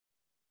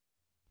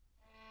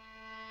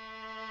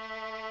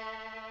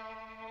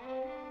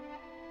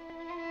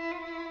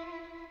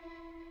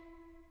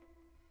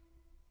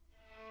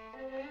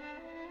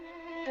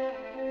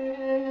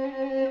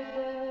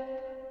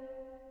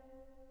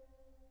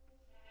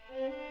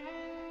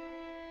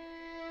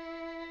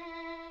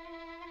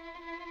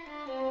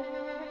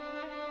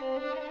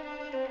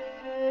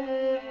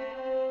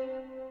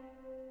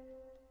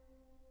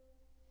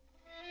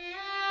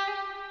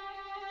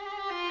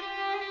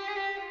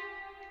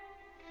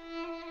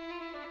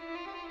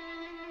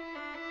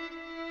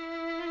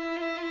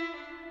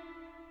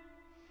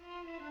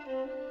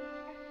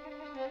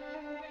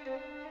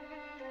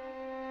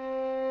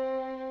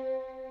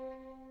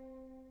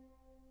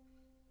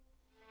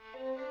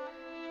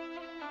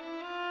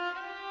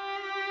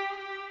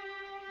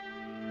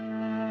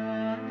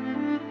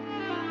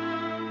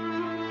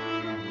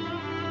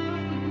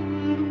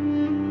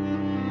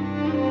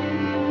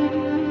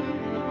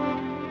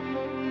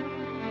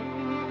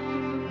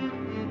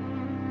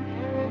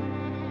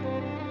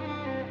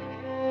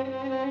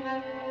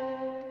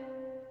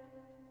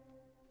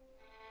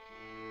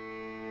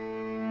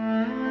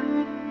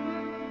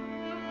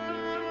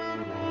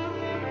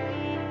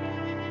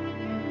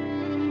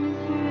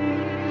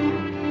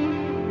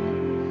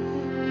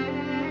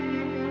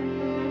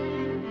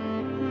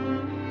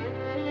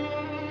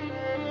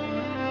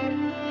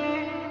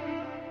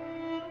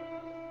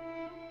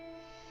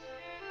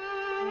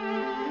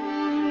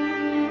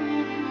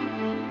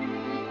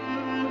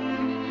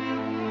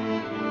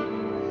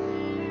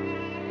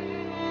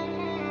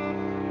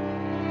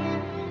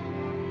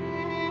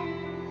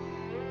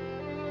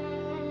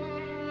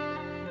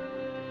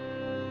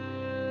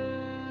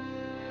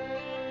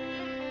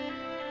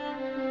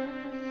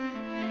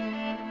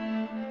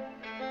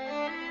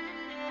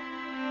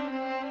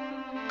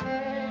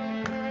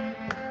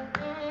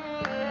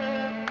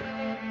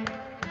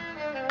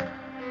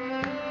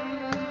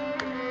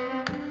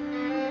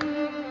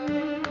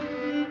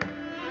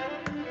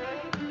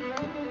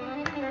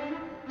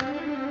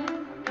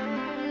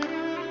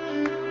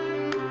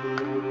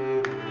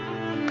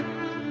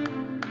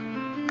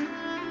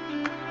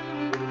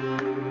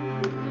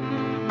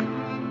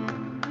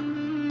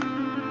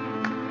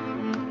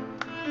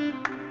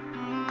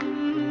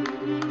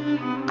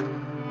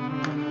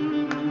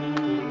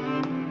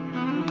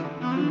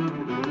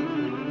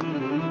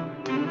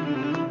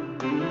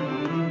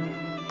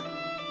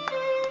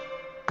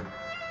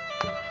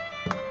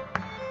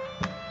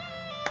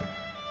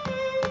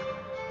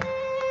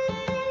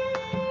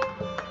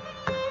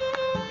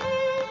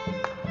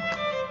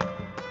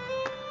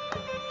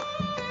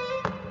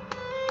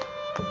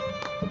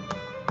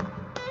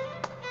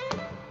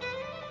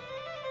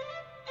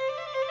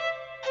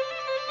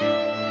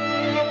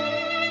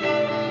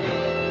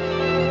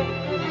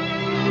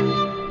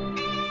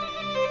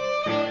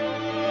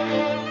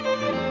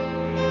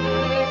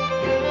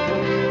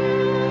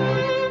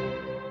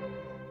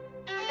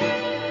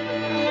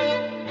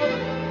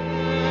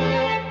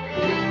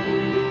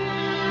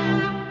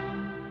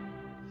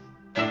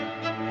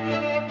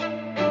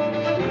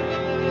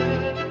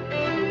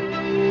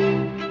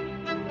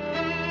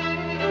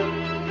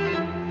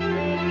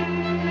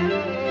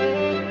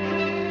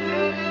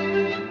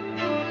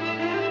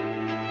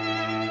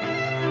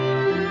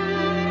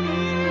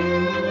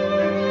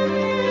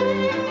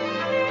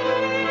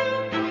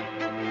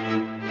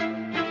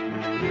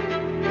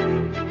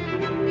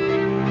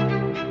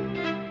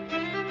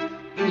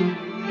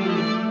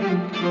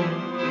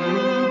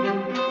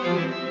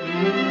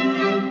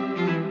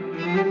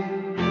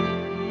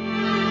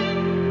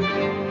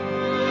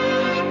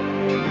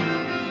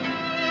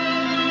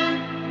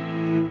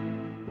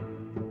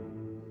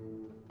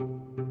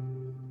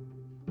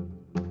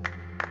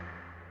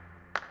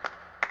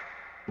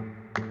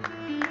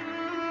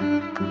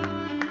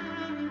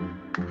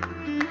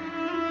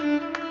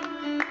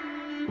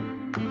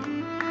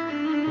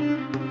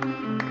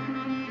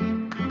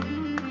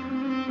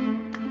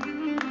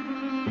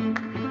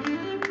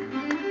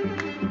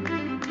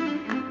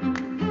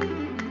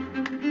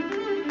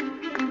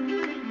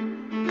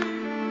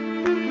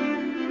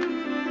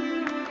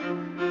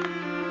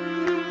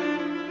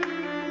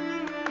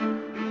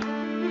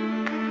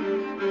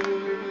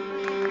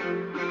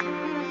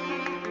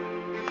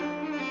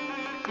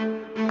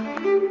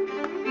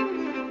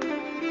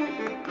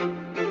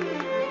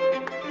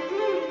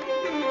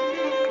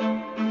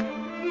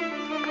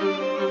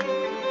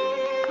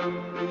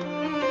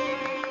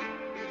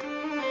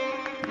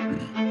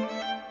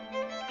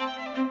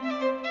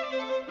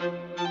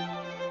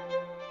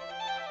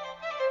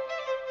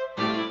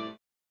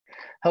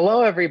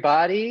Hello,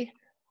 everybody.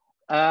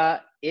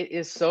 It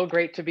is so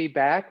great to be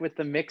back with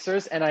the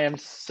mixers, and I am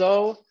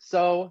so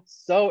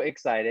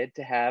excited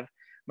to have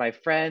my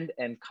friend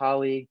and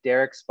colleague,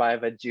 Derrick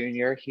Spiva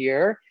Jr.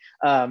 here.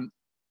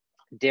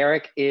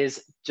 Derrick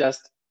is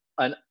just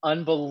an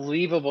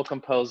unbelievable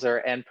composer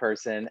and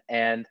person,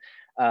 and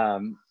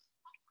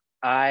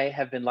I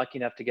have been lucky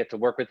enough to get to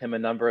work with him a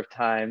number of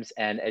times,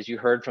 and as you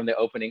heard from the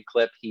opening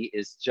clip, he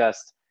is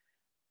just,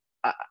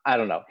 I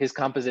don't know, his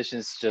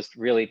compositions just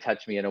really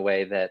touch me in a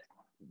way that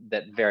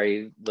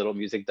very little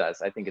music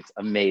does. I think it's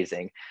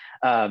amazing.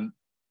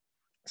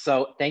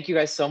 So thank you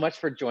guys so much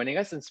for joining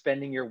us and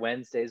spending your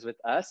Wednesdays with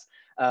us.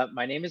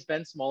 My name is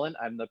Ben Smolen.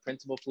 I'm the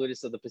principal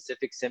flutist of the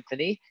Pacific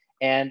Symphony,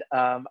 and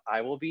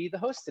I will be the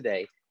host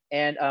today.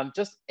 And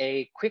just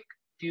a quick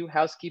few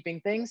housekeeping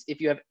things.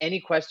 If you have any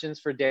questions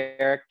for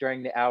Derrick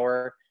during the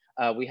hour,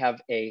 we have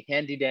a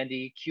handy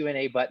dandy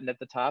Q&A button at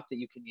the top that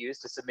you can use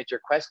to submit your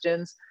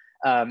questions.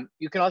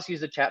 You can also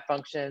use the chat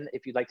function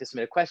if you'd like to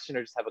submit a question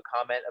or just have a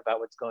comment about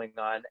what's going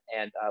on,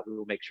 and we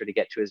will make sure to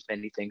get to as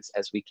many things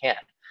as we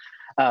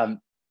can.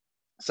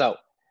 So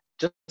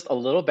just a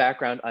little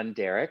background on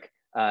Derrick,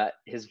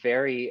 his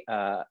very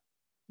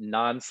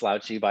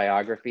non-slouchy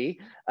biography.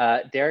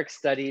 Derrick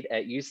studied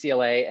at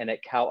UCLA and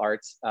at Cal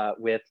Arts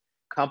with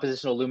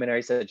compositional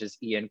luminaries such as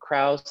Ian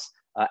Krauss,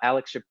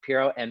 Alex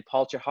Shapiro, and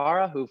Paul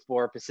Chihara, who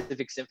for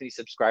Pacific Symphony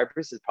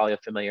subscribers is probably a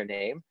familiar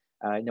name.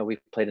 I know we've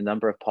played a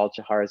number of Paul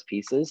Chihara's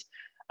pieces.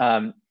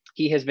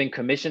 He has been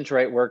commissioned to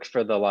write works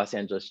for the Los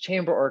Angeles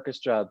Chamber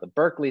Orchestra, the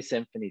Berkeley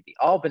Symphony, the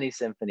Albany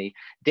Symphony,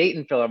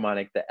 Dayton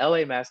Philharmonic, the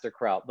LA Master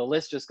Chorale. The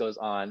list just goes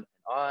on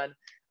and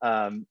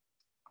on.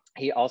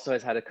 He also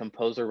has had a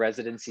composer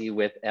residency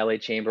with LA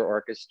Chamber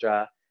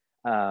Orchestra,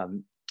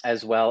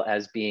 as well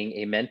as being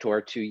a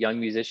mentor to young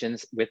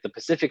musicians with the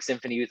Pacific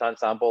Symphony Youth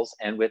Ensembles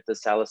and with the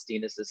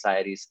Celestina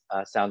Society's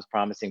Sounds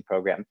Promising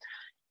program.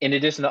 In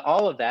addition to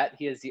all of that,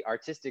 he is the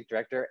artistic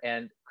director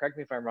and, correct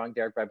me if I'm wrong,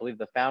 Derek, but I believe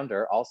the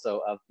founder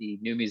also of the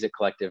new music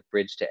collective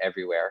Bridge to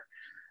Everywhere,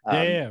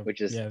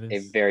 which is a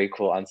very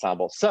cool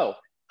ensemble. So,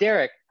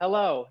 Derek,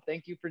 hello.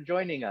 Thank you for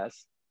joining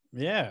us.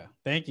 Yeah,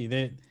 thank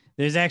you.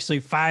 There's actually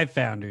 5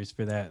 founders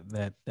for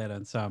that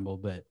ensemble,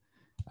 but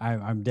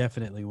I'm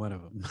definitely one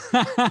of them.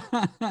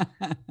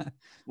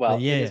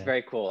 Well, yeah. It is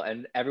very cool,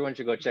 and everyone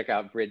should go check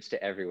out Bridge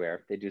to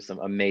Everywhere. They do some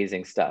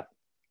amazing stuff.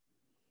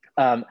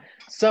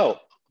 So,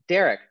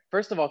 Derek,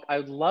 first of all, I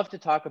would love to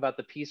talk about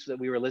the piece that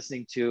we were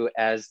listening to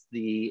as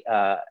the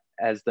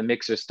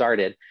mixer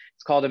started.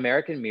 It's called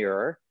American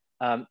Mirror.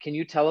 Can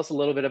you tell us a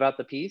little bit about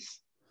the piece?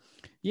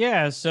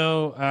 Yeah,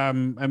 so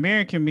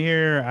American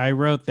Mirror, I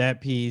wrote that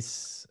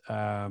piece,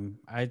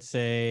 I'd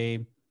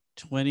say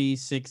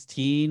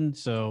 2016.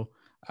 So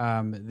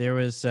there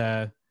was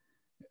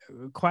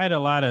quite a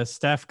lot of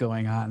stuff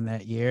going on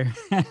that year.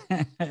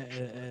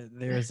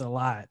 There was a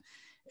lot.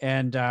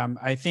 And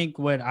I think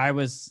what I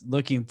was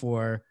looking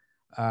for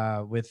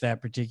with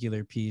that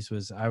particular piece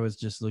was I was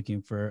just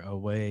looking for a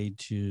way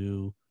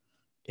to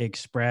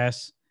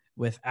express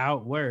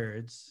without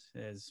words,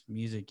 as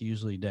music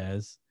usually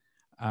does,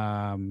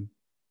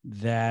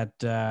 that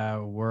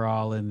we're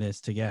all in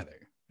this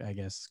together, I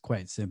guess,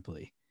 quite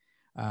simply.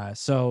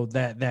 So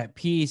that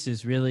piece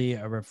is really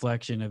a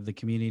reflection of the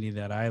community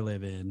that I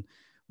live in,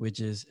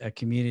 which is a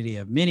community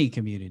of many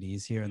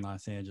communities here in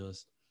Los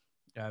Angeles.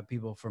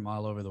 People from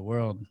all over the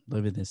world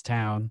live in this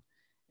town.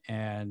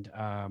 And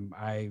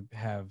I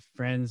have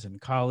friends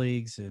and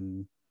colleagues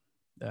and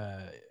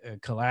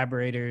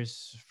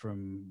collaborators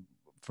from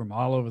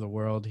all over the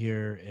world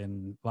here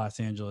in Los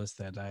Angeles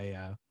that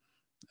I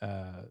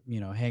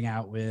hang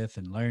out with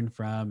and learn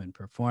from and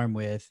perform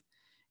with.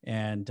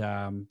 And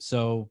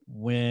so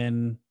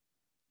when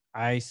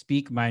I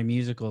speak my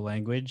musical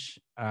language,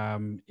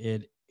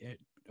 it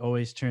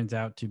always turns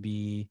out to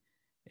be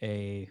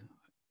a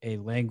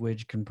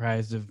language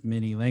comprised of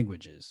many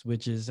languages,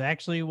 which is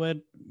actually what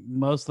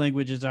most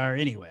languages are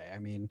anyway. I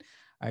mean,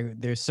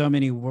 there's so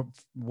many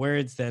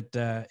words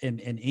that in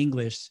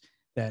English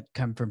that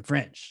come from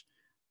French,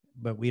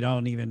 but we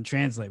don't even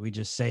translate. We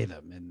just say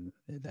them, and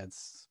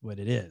that's what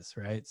it is,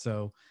 right?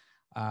 So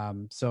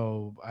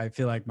I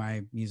feel like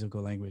my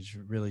musical language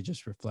really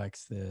just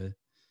reflects the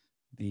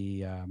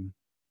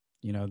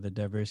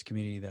diverse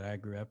community that I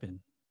grew up in.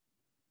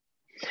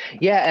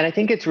 Yeah, and I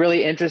think it's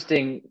really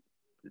interesting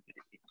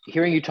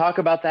hearing you talk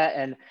about that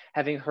and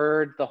having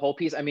heard the whole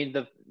piece. I mean,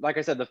 like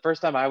I said, the first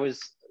time I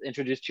was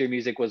introduced to your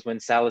music was when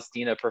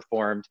Celestina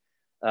performed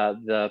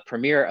the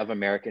premiere of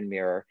American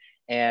Mirror.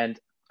 And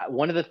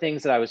one of the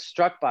things that I was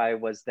struck by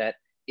was that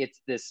it's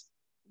this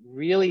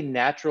really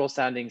natural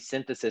sounding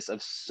synthesis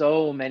of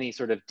so many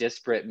sort of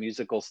disparate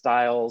musical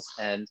styles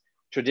and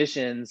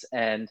traditions,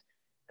 and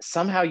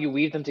somehow you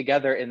weave them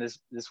together in this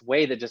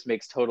way that just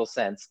makes total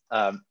sense.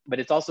 But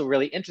it's also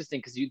really interesting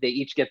because they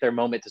each get their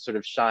moment to sort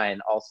of shine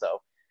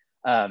also.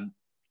 And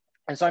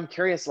so I'm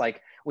curious,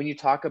 like, when you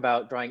talk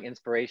about drawing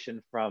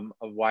inspiration from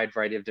a wide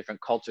variety of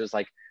different cultures,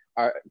 like,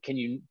 can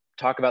you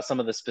talk about some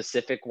of the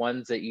specific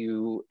ones that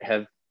you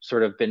have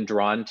sort of been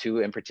drawn to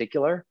in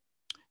particular?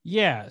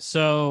 Yeah.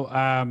 So,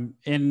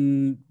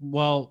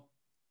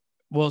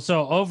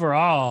 so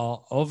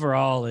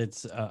overall,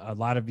 it's a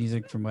lot of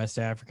music from West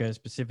Africa,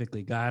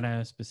 specifically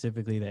Ghana,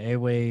 specifically the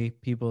Ewe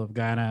people of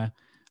Ghana,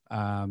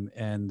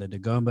 and the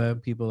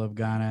Dagomba people of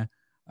Ghana,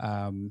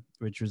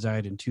 which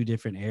reside in 2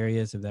 different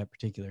areas of that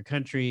particular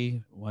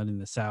country, one in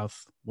the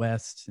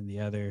southwest and the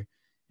other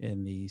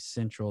in the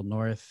central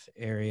north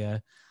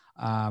area.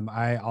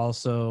 I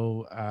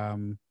also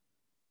am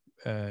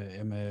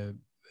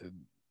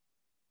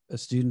a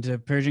student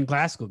of Persian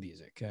classical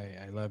music.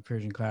 I love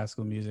Persian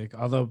classical music,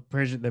 although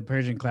the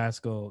Persian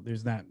classical,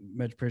 there's not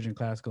much Persian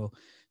classical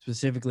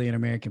specifically in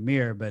American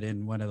Mirror, but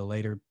in one of the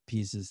later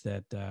pieces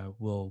that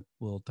we'll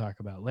talk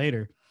about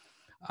later.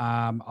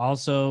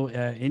 Also,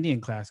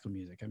 Indian classical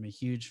music. I'm a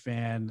huge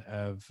fan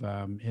of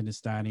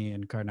Hindustani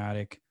and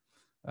Carnatic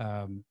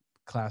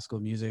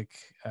classical music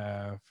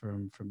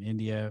from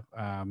India.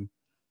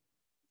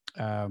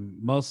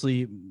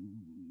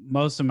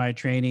 Most of my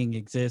training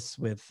exists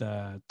with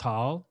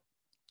Tal,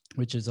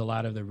 which is a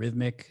lot of the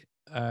rhythmic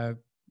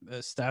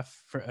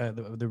stuff, for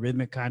the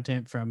rhythmic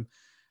content from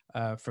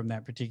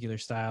that particular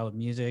style of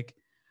music.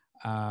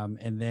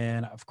 And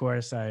then, of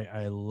course,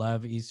 I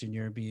love Eastern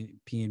European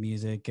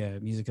music,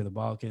 music of the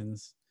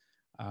Balkans.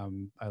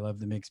 I love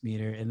the mixed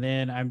meter. And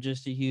then I'm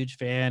just a huge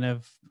fan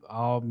of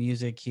all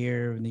music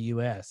here in the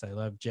US. I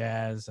love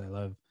jazz. I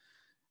love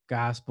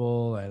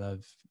gospel. I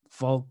love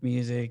folk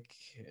music,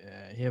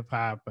 hip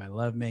hop. I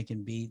love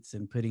making beats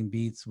and putting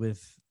beats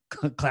with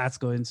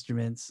classical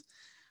instruments.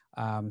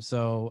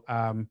 So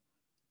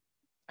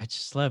I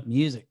just love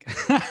music.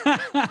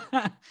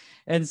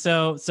 And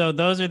so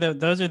those are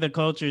the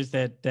cultures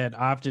that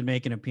often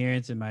make an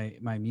appearance in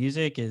my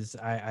music. Is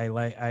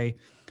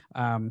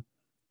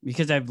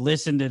because I've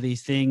listened to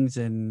these things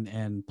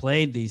and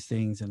played these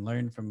things and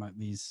learned from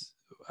these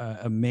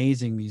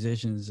amazing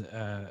musicians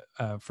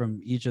from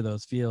each of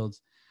those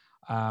fields.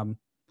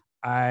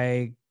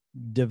 I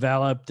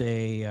developed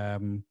a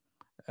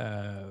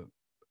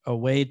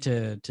way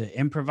to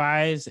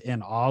improvise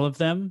in all of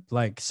them,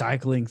 like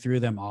cycling through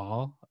them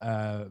all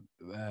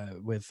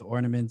with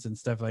ornaments and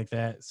stuff like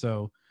that.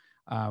 So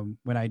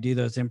when I do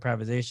those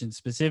improvisations,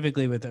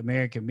 specifically with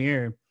American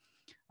Mirror,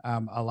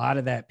 a lot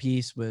of that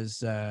piece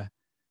was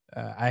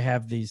I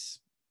have these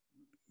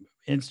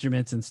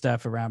instruments and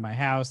stuff around my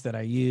house that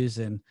I use,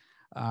 and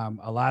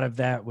a lot of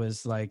that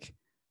was like,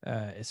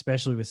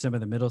 especially with some of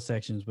the middle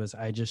sections, was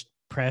I just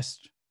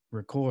pressed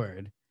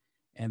record,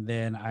 and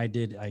then I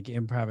did like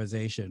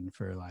improvisation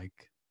for like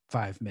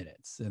 5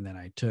 minutes, and then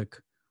I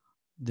took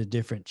the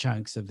different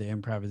chunks of the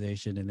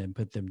improvisation and then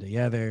put them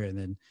together, and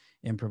then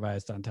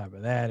improvised on top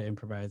of that.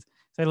 Improvised.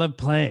 So I love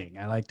playing.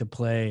 I like to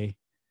play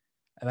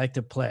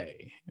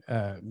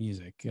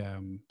music.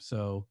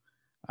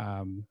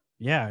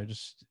 Yeah,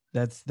 just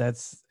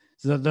that's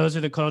so those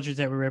are the cultures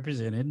that were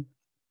represented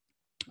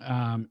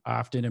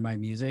often in my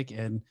music,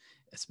 and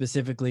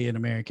specifically in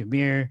American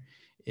Mirror.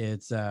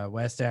 It's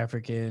West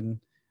African,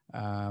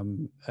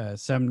 some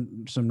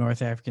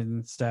North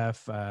African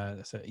stuff,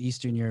 so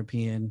Eastern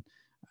European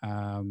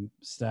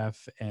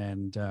stuff,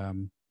 and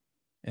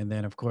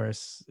then of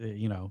course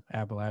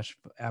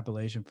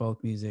Appalachian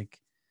folk music.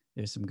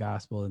 There's some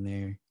gospel in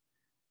there.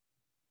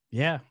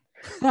 Yeah.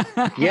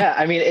 Yeah,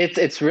 I mean,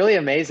 it's really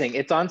amazing.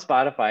 It's on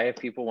Spotify if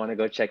people want to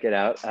go check it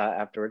out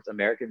afterwards,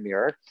 American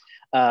Mirror.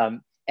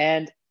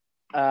 And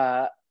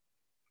I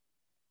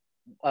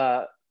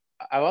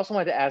also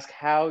wanted to ask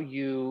how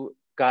you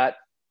got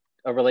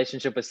a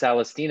relationship with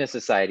Celestina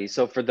Society.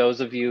 So for those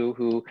of you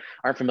who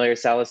aren't familiar,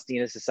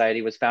 Celestina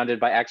Society was founded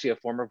by actually a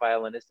former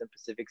violinist in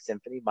Pacific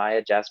Symphony,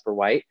 Maya Jasper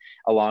White,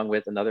 along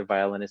with another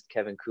violinist,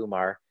 Kevin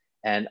Kumar.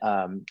 And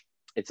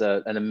it's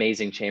an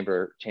amazing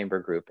chamber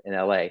group in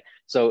LA.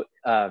 So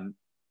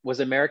was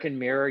American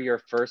Mirror your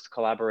first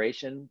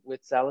collaboration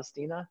with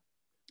Celestina?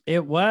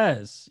 It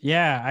was,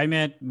 yeah. I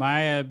met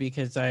Maya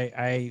because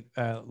I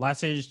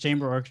Los Angeles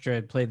Chamber Orchestra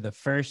had played the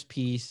first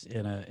piece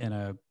in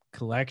a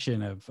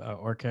collection of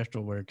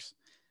orchestral works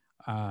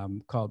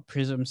called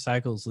Prism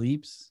Cycles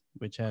Leaps,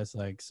 which has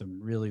like some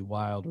really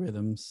wild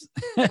rhythms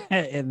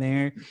in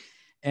there.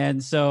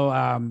 And so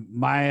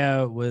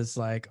Maya was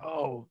like,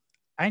 "Oh,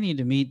 I need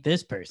to meet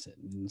this person."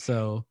 And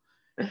so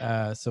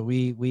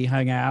we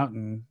hung out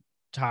and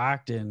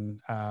talked, and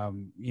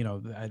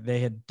they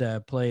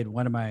had played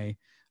one of my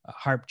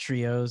harp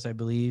trios, I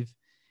believe,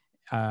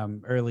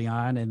 early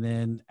on. And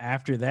then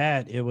after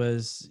that, it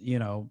was,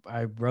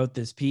 I wrote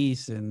this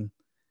piece and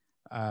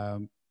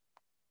kind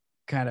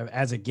of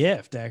as a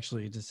gift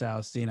actually to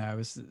Celestina.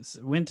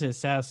 Went to a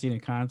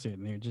Celestina concert,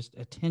 and their just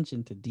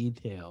attention to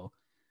detail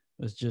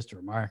was just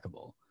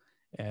remarkable.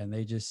 And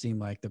they just seemed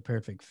like the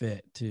perfect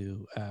fit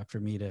for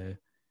me to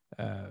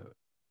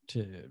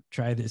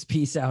try this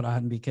piece out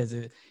on, because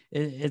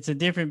it's a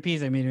different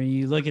piece. I mean, when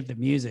you look at the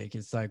music,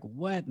 it's like,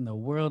 what in the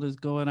world is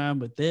going on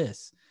with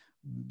this?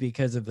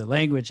 Because of the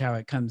language, how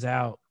it comes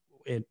out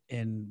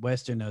in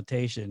Western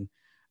notation,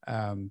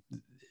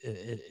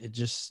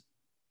 it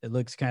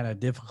looks kind of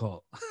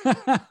difficult.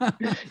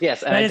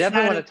 Yes, and I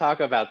definitely want to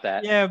talk about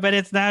that. Yeah, but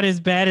it's not as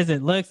bad as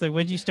it looks. Like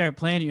when you start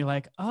playing, you're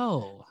like,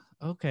 oh,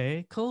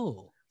 okay,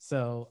 cool.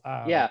 So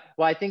yeah,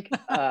 well, I think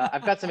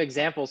I've got some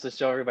examples to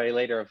show everybody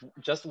later of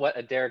just what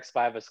a Derrick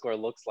Spiva score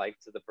looks like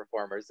to the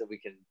performers that we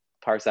can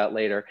parse out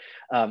later.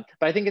 But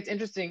I think it's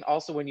interesting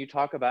also when you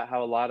talk about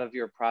how a lot of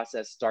your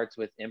process starts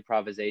with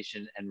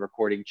improvisation and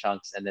recording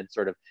chunks, and then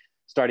sort of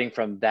starting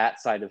from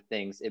that side of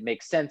things. It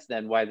makes sense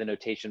then why the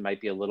notation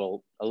might be a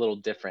little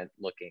different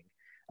looking.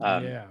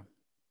 Yeah.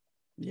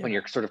 When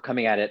you're sort of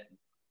coming at it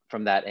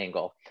from that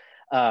angle.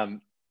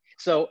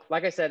 So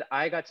like I said,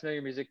 I got to know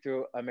your music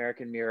through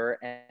American Mirror,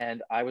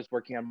 and I was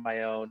working on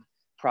my own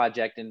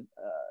project and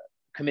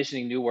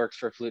commissioning new works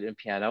for flute and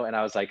piano. And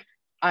I was like,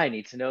 I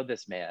need to know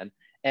this man.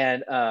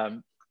 And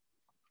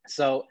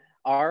so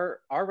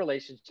our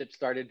relationship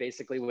started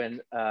basically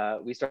when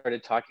we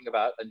started talking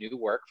about a new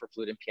work for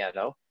flute and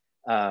piano.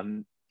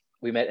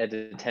 We met at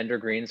the Tender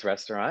Greens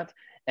restaurant,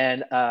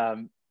 and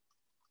I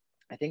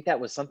think that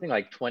was something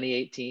like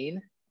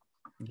 2018.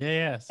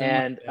 Yeah.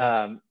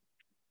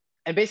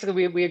 And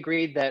basically we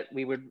agreed that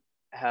we would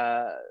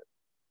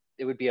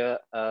it would be a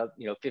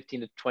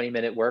 15 to 20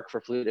 minute work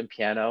for flute and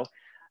piano.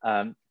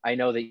 I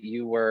know that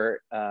you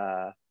were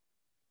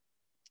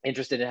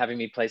interested in having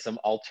me play some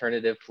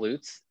alternative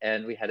flutes,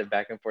 and we had a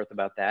back and forth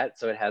about that.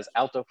 So it has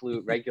alto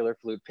flute, regular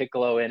flute,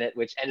 piccolo in it,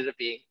 which ended up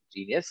being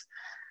genius,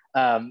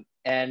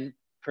 and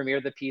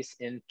premiered the piece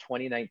in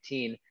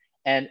 2019.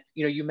 And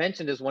you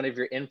mentioned as one of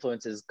your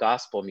influences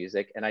gospel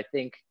music, and I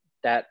think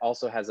that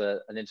also has an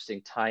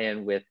interesting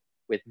tie-in with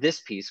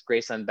this piece,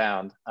 Grace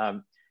Unbound.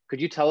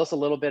 Could you tell us a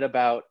little bit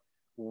about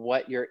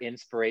what your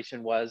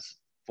inspiration was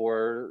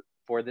for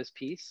this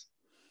piece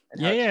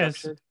and how it's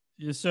structured?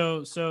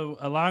 So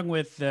along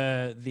with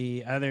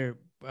the other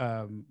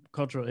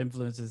cultural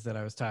influences that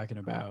I was talking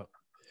about,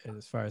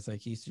 as far as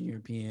like Eastern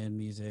European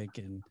music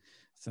and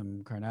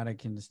some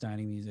Carnatic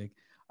Hindustani music,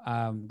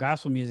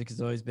 gospel music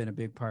has always been a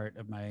big part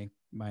of my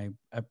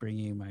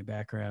upbringing, my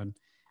background.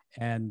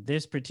 And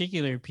this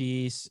particular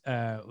piece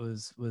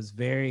was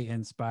very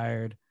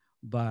inspired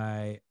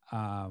by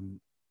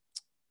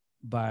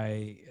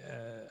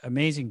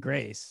Amazing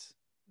Grace,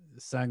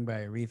 sung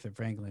by Aretha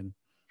Franklin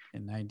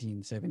in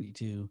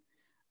 1972.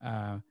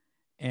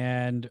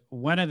 And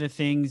one of the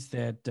things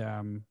that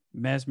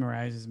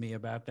mesmerizes me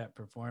about that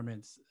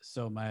performance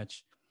so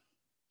much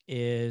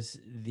is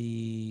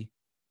the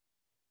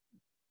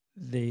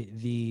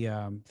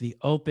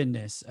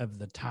openness of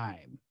the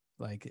time,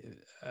 like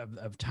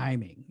of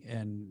timing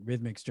and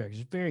rhythmic structure.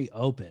 It's very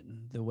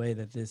open, the way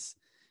that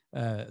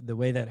the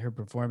way that her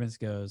performance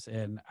goes.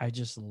 And I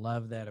just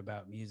love that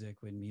about music,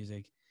 when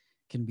music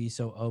can be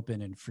so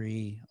open and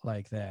free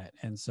like that.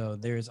 And so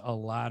there's a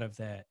lot of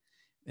that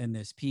in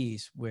this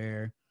piece,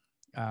 where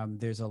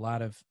there's a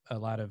lot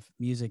of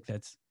music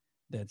that's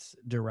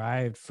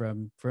derived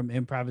from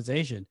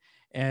improvisation.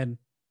 And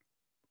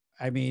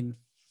I mean,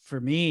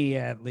 for me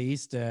at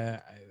least,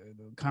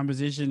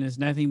 composition is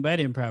nothing but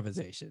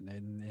improvisation,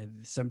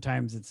 and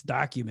sometimes it's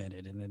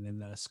documented, and then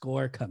the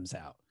score comes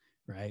out,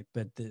 right?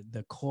 But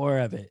the core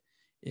of it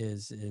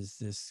is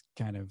this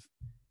kind of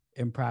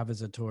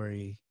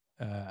improvisatory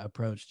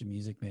approach to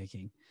music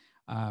making.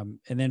 And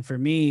then for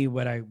me,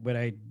 what I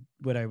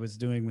was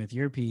doing with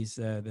your piece,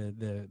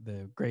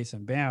 the Grace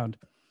Unbound,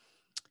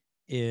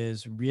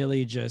 is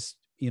really just,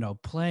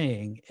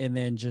 playing and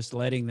then just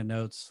letting the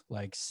notes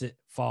like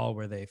fall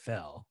where they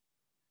fell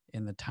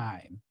in the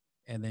time,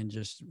 and then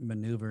just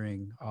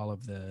maneuvering all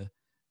of the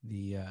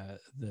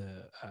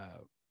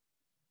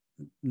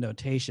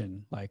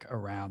notation like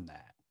around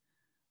that.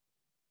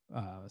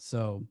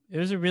 So it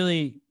was a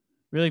really,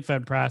 really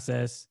fun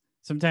process.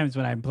 Sometimes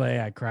when I play,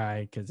 I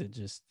cry because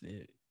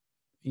it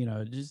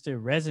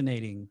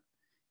resonating,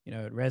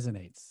 it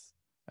resonates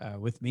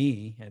with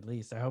me, at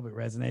least. I hope it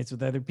resonates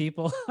with other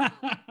people,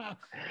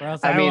 or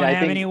else I won't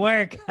have any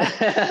work.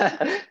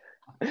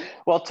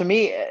 Well, to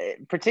me,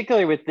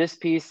 particularly with this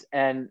piece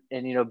and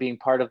being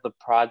part of the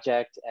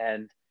project,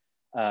 and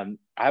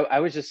I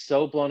was just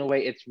so blown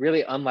away. It's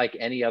really unlike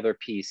any other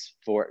piece,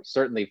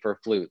 certainly for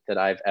flute, that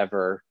I've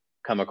ever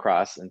come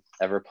across and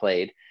ever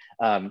played.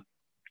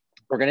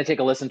 We're going to take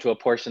a listen to a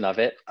portion of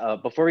it.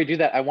 Before we do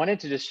that, I wanted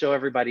to just show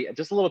everybody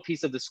just a little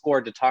piece of the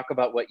score to talk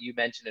about what you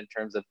mentioned in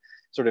terms of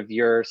sort of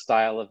your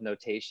style of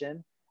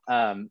notation.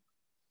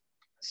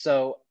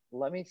 So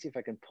let me see if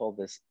I can pull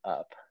this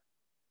up.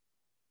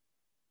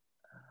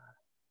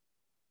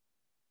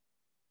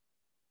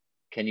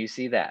 Can you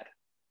see that?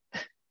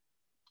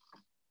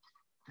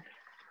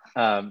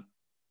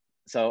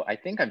 So I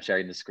think I'm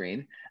sharing the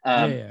screen.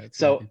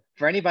 So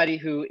for anybody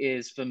who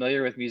is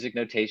familiar with music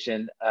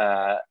notation,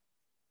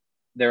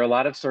 there are a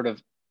lot of sort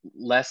of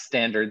less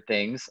standard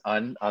things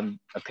on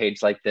a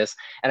page like this.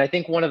 And I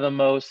think one of the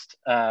most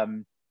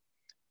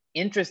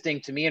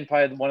interesting to me, and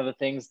probably one of the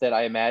things that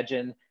I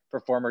imagine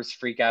performers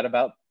freak out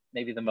about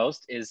maybe the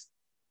most, is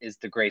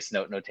the grace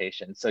note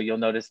notation. So you'll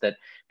notice that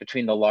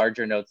between the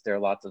larger notes, there are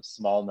lots of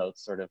small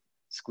notes sort of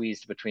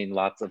squeezed between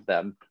lots of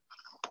them.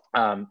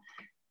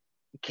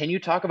 Can you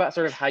talk about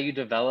sort of how you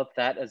develop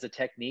that as a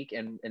technique,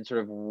 and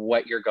sort of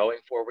what you're going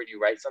for when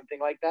you write something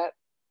like that?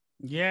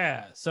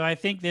 Yeah. So I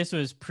think this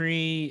was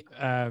pre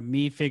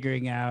me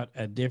figuring out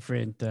a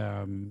different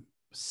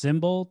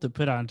symbol to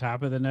put on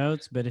top of the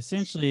notes. But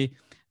essentially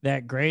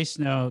that grace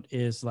note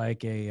is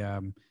like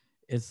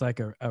it's like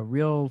a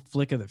real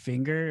flick of the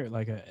finger.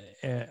 Like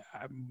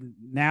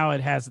now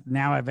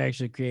I've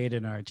actually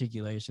created an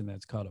articulation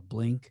that's called a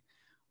blink,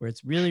 where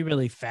it's really,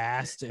 really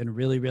fast and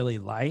really, really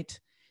light.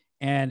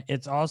 And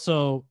it's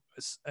also,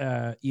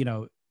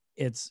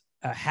 it's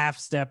a half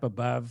step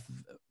above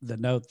the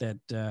note that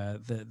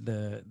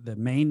the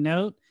main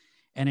note,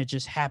 and it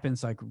just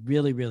happens like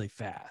really, really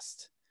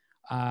fast.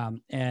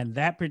 And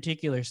that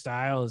particular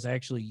style is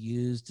actually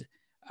used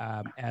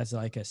as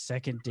like a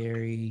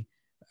secondary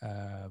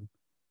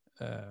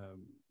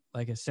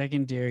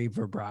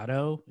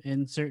vibrato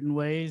in certain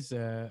ways,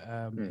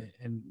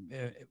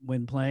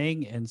 when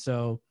playing. And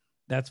so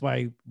that's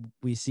why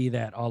we see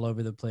that all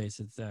over the place.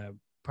 It's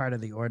part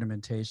of the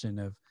ornamentation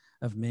of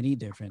many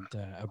different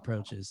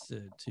approaches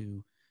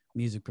to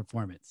music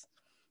performance.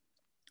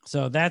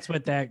 So that's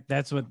what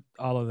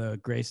all of the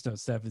grace note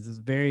stuff is. It's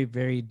very,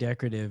 very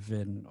decorative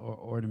and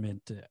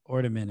ornamented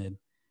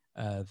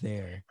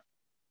there.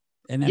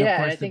 And then of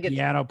course the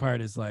piano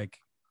part is like,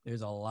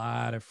 there's a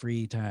lot of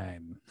free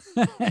time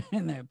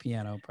in that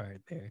piano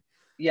part there.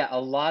 Yeah, a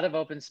lot of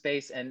open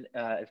space. And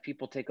if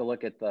people take a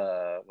look at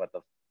the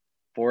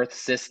fourth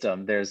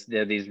system, there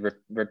are these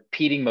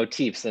repeating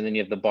motifs, and then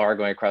you have the bar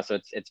going across. So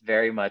it's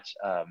very much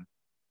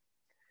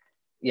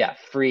yeah,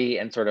 free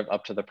and sort of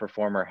up to the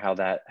performer how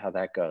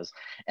that goes.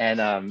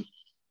 And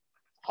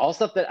all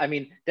stuff that, I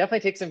mean, definitely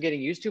takes some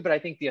getting used to, but I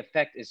think the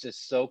effect is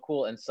just so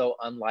cool and so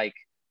unlike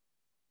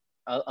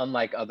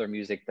other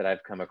music that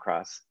I've come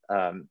across.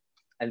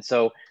 And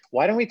so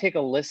why don't we take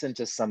a listen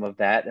to some of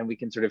that, and we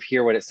can sort of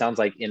hear what it sounds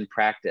like in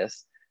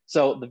practice.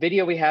 So the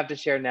video we have to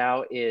share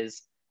now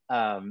is,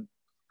 oh,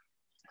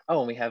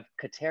 and we have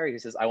Kateri who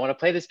says, I want to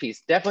play this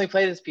piece. Definitely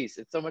play this piece.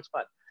 It's so much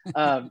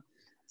fun.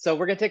 So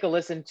we're going to take a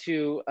listen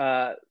to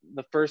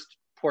the first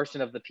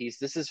portion of the piece.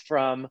 This is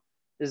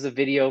a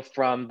video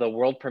from the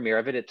world premiere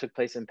of it. It took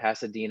place in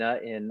Pasadena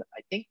in,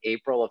 I think,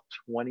 April of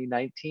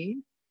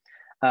 2019,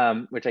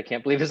 which I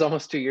can't believe is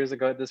almost 2 years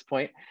ago at this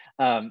point.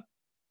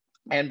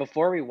 And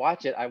before we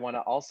watch it, I want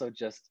to also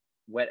just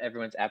whet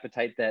everyone's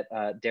appetite that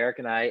Derrick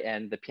and I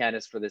and the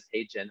pianist for this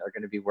Heijin are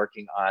going to be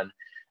working on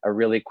a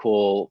really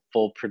cool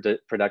full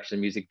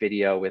production music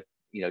video with,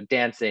 you know,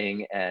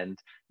 dancing and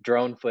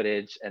drone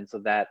footage. And so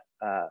that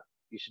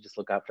you should just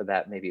look out for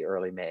that maybe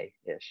early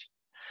May-ish.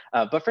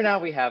 But for now,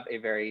 we have a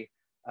very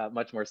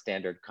much more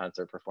standard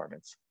concert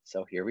performance.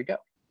 So here we go.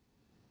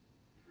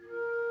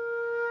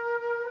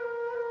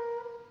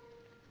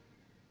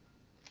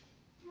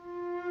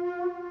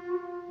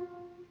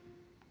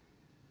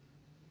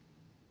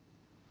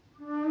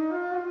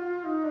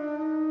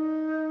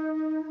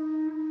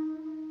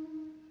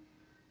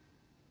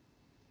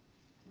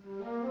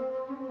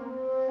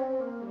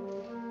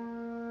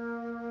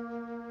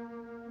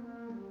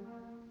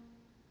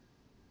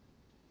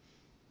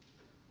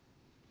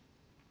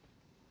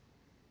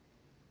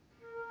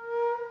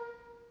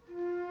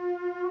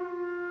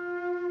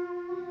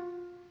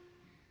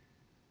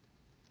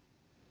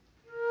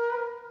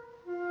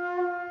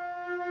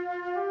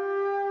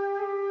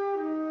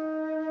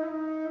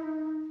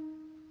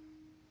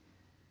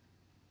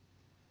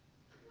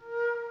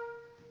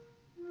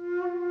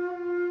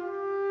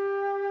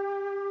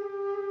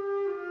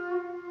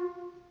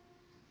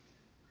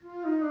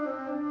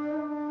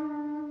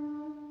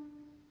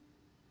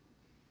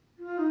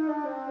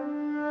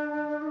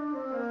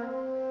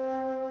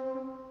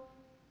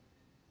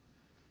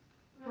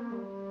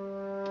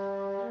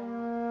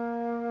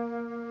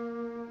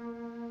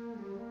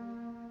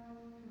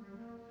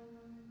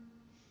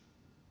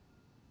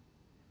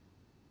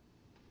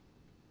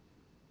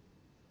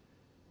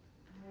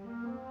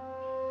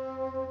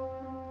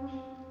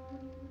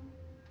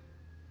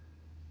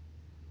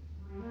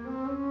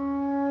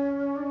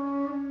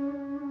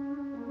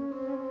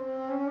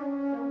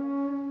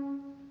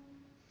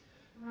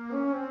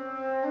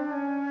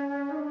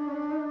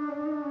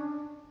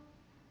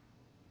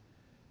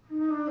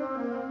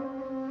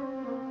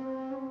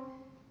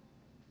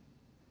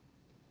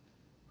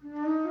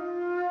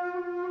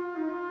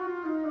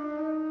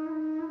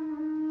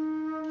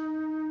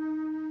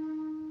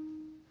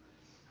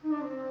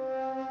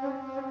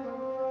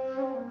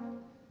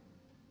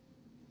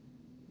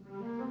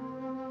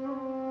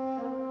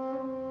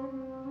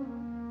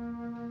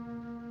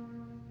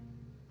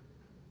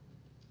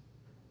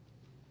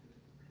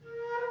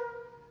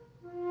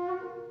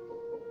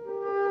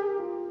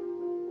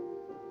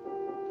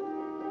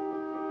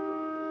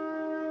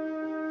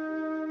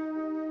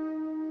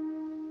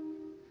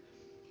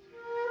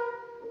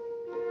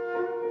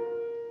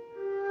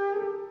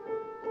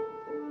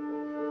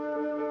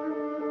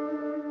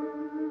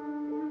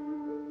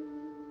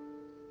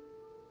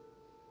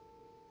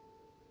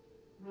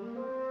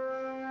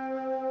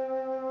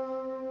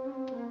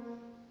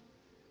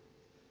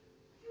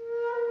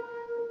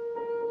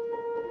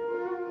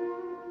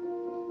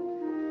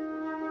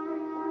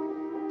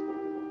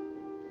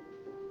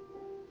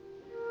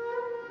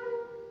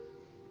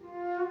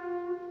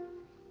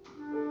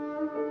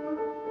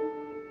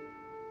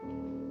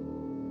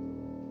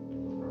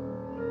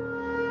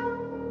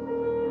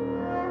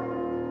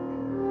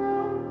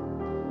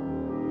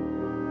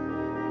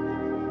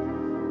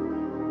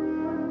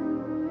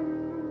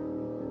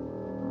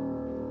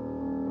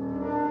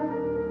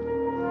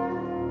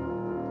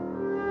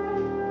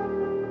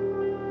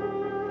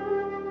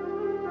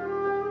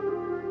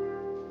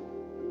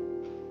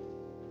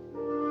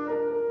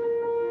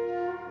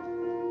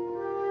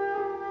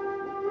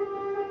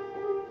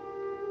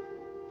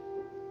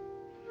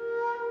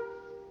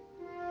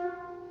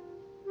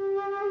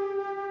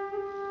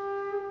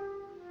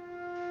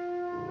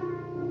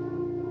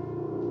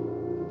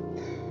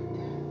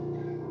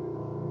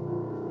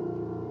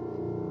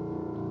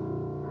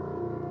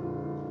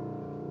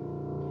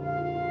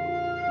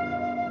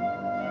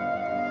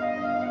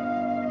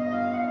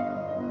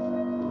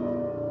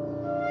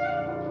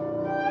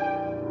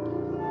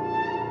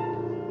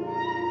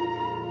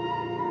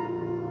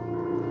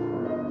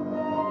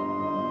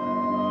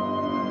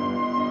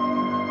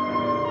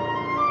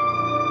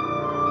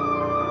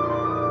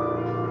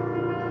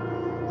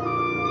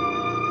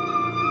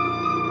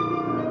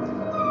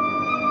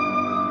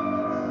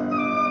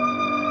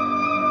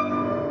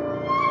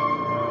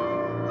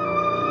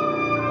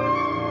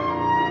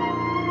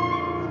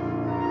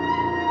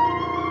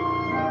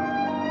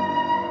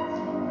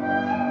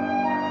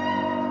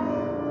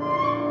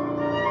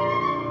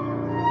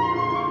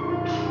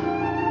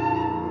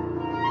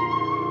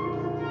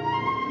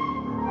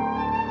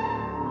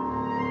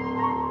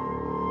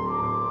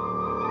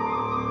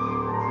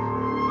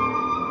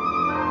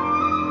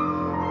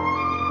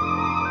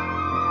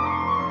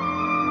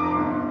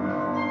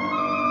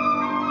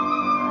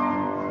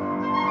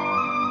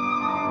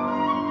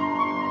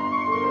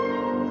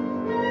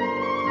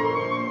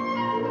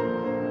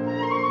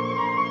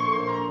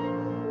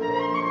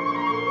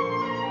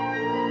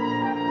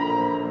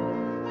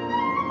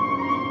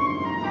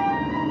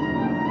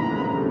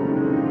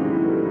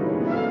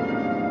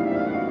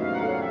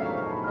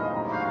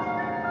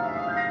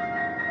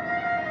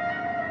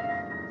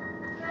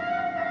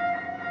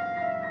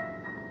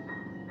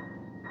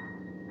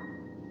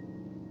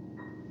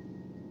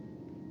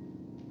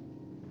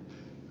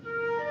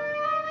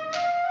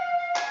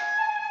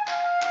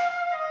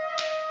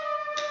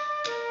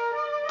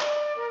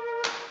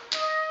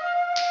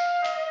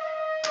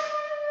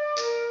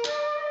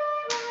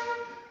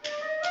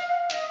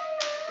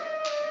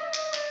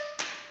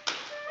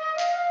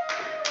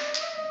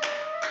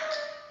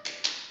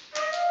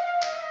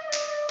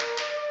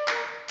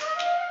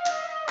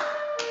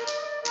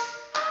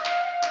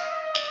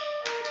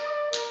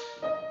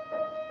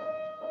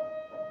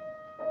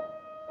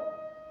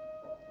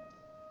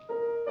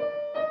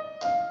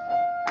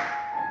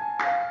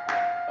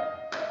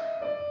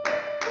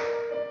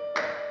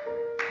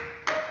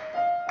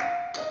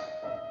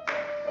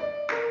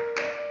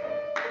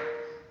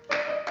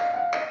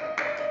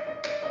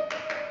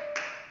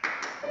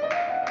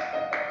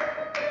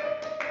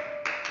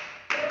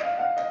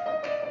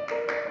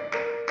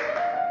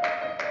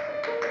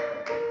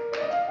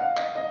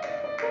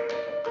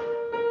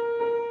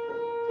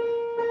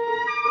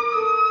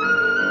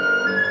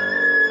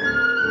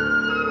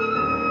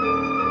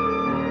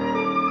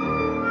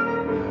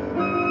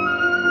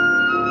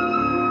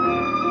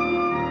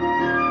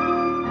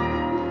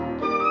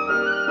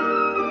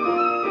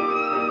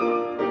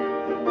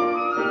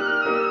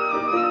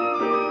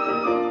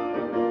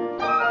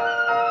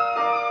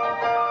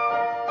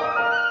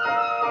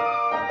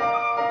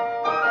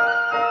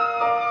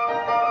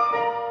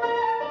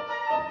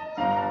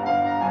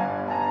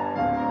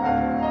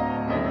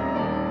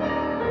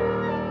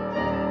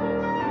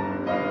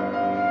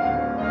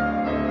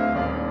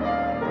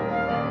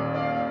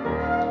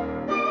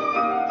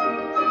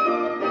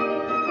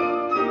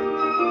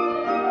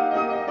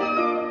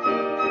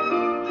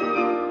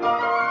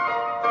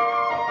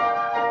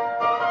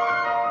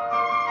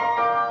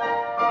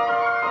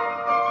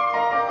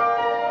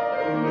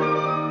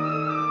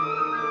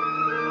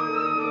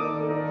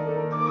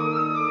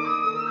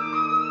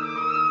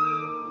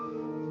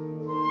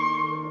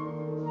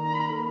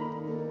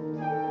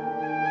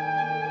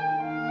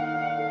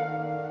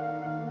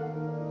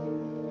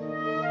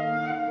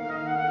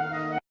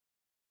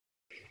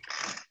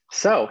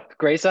 So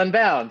Grace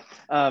Unbound,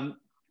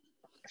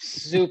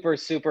 super,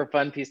 super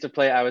fun piece to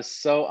play. I was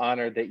so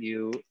honored that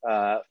you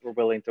were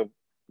willing to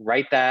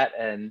write that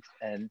and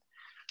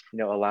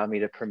allow me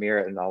to premiere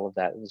it and all of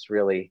that. It was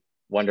really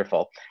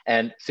wonderful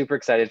and super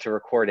excited to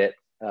record it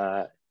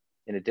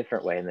in a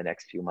different way in the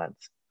next few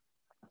months.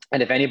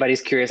 And if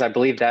anybody's curious, I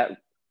believe that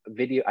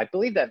video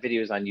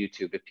is on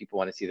YouTube if people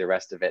want to see the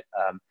rest of it.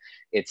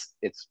 It's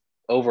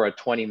over a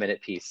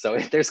 20-minute piece, so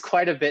there's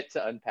quite a bit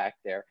to unpack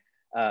there.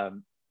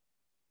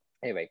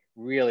 Anyway,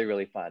 really,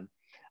 really fun.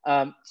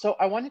 So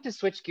I wanted to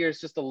switch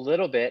gears just a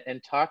little bit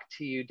and talk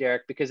to you,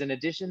 Derrick, because in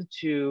addition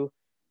to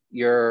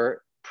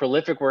your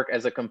prolific work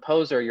as a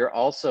composer, you're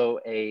also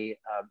a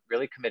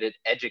really committed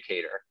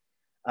educator.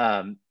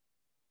 And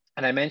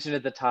I mentioned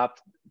at the top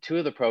 2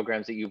 of the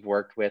programs that you've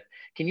worked with.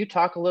 Can you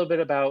talk a little bit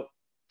about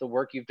the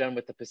work you've done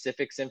with the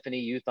Pacific Symphony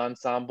Youth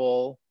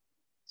Ensemble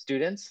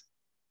students?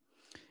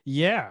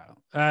 Yeah.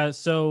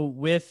 So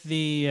with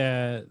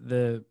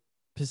the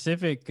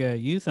Pacific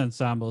Youth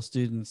Ensemble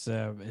students,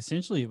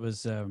 essentially it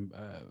was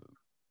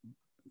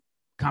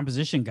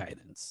composition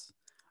guidance.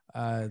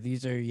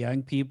 These are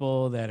young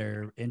people that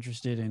are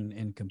interested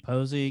in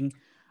composing,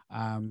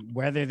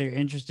 whether they're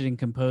interested in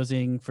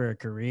composing for a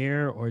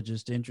career or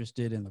just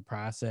interested in the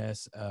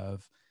process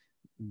of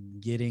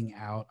getting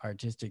out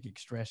artistic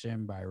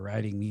expression by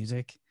writing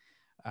music,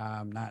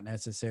 not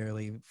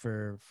necessarily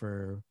for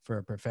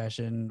a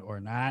profession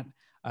or not.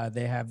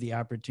 They have the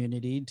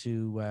opportunity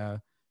to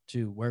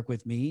work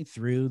with me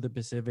through the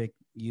Pacific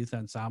Youth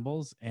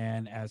Ensembles,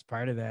 and as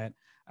part of that,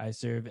 I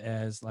serve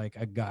as like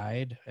a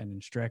guide, an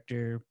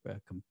instructor, a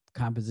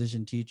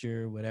composition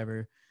teacher,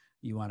 whatever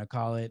you want to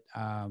call it,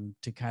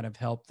 to kind of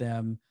help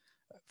them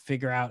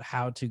figure out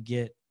how to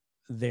get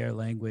their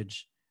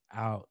language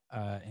out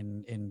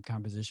in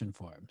composition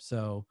form.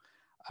 So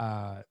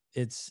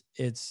it's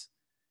it's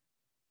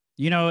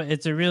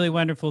a really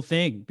wonderful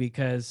thing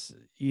because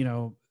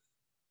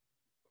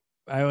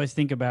I always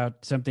think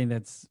about something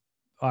that's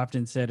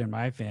often said in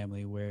my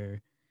family where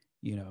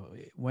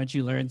once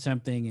you learn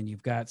something and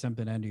you've got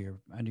something under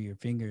your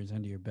fingers,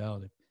 under your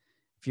belt,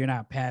 if you're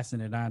not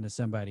passing it on to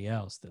somebody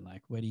else, then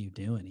like, what are you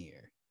doing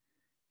here?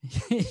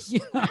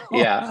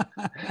 Yeah.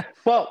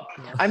 Well,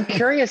 I'm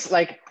curious,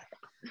 like,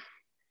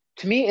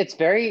 to me, it's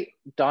very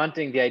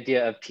daunting, the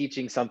idea of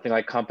teaching something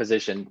like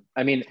composition.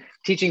 I mean,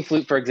 teaching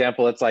flute, for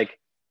example, it's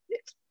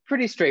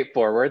pretty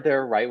straightforward.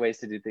 There are right ways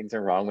to do things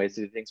and wrong ways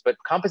to do things, but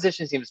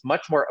composition seems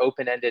much more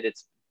open-ended.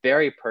 It's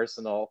very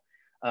personal.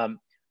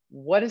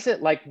 What is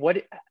it like?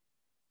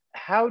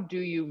 How do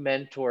you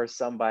mentor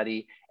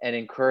somebody and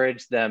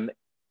encourage them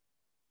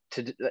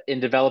in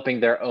developing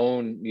their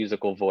own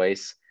musical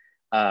voice?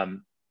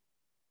 I'm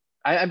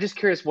just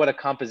curious what a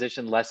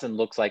composition lesson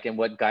looks like and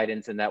what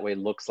guidance in that way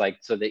looks like,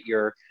 so that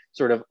you're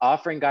sort of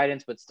offering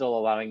guidance, but still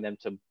allowing them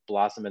to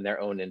blossom in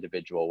their own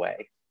individual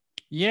way.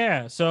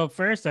 Yeah. So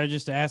first, I'm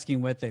just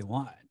asking what they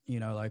want.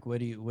 Like, what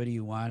do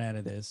you want out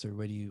of this, or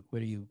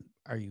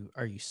are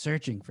you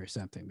searching for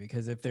something?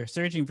 Because if they're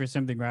searching for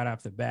something right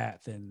off the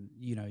bat, then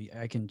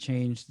I can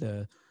change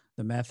the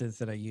methods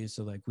that I use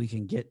so like we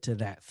can get to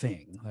that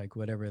thing, like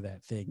whatever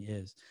that thing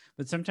is.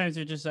 But sometimes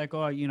they're just like,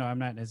 oh, I'm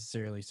not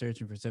necessarily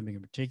searching for something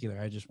in particular.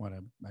 I just want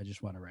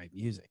to write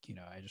music.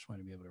 I just want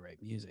to be able to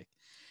write music.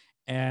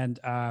 And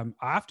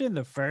often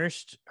the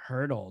first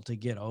hurdle to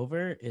get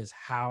over is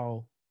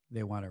how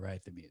they want to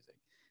write the music.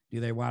 Do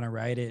they want to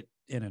write it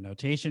in a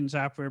notation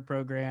software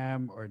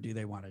program, or do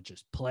they want to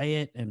just play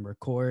it and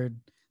record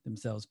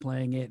themselves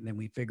playing it, and then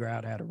we figure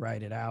out how to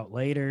write it out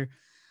later?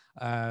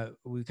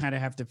 We kind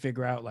of have to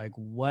figure out like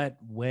what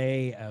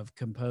way of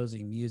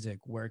composing music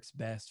works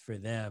best for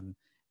them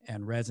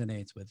and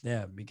resonates with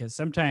them, because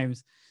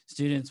sometimes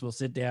students will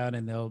sit down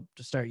and they'll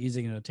start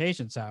using a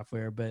notation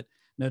software, but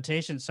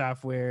notation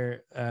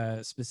software,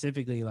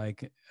 specifically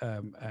like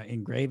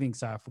engraving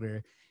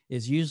software,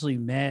 is usually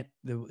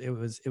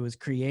it was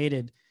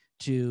created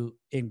to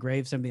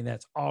engrave something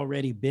that's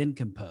already been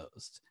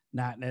composed,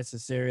 not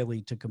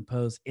necessarily to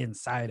compose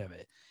inside of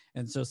it.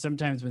 And so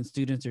sometimes when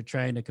students are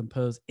trying to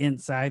compose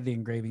inside the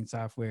engraving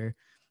software,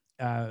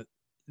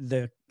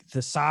 the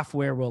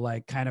software will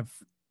like kind of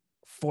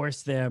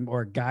force them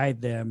or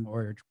guide them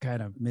or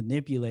kind of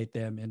manipulate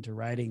them into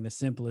writing the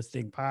simplest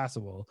thing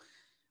possible,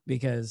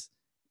 because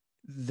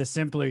the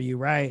simpler you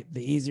write,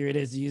 the easier it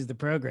is to use the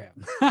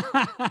program.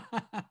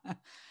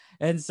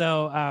 And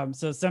so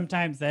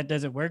sometimes that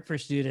doesn't work for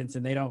students,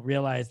 and they don't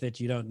realize that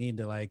you don't need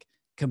to like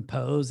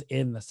compose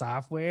in the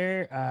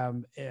software.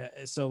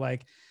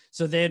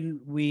 So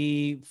then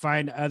we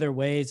find other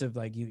ways of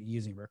like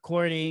using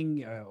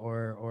recording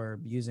or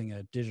using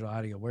a digital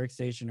audio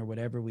workstation or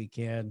whatever we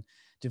can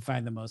to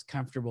find the most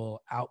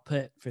comfortable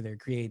output for their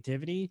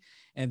creativity.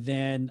 And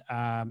then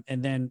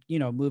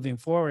moving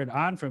forward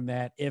on from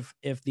that, if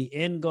the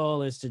end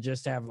goal is to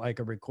just have like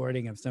a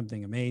recording of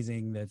something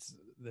amazing that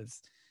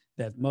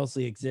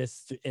mostly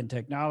exists in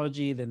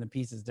technology, then the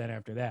piece is done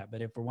after that.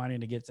 But if we're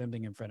wanting to get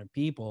something in front of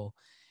people,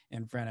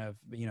 in front of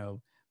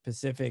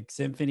Pacific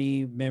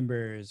Symphony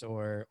members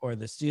or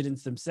the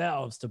students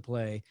themselves to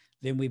play,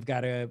 then we've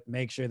got to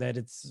make sure that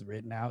it's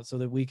written out so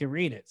that we can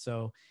read it.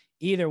 So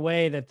either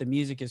way that the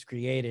music is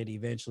created,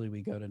 eventually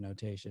we go to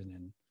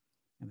notation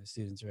and the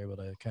students are able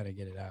to kind of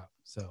get it out.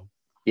 So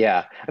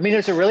yeah, I mean,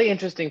 it's a really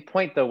interesting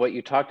point though, what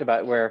you talked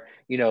about, where,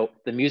 you know,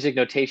 the music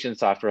notation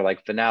software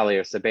like Finale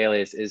or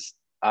Sibelius is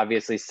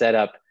obviously set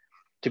up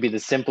to be the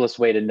simplest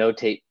way to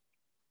notate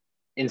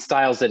in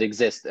styles that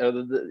exist, or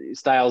the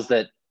styles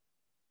that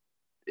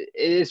it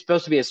is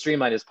supposed to be as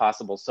streamlined as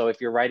possible. So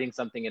if you're writing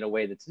something in a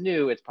way that's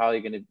new, it's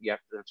probably going to, you have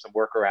to have some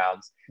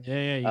workarounds.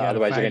 yeah, you got to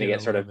Otherwise you're fight going to it a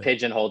get sort little of bit.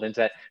 pigeonholed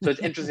into it. So it's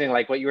interesting,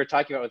 like what you were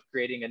talking about with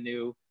creating a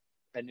new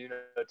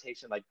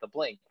notation, like the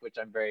blink, which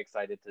I'm very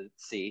excited to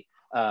see.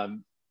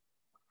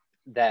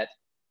 That,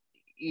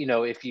 you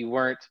know, if you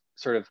weren't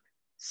sort of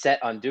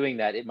set on doing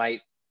that,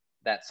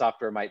 that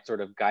software might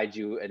sort of guide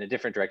you in a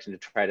different direction to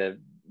try to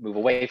move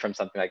away from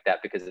something like that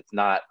because it's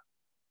not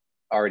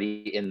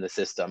already in the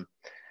system.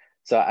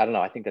 So I don't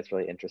know, I think that's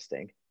really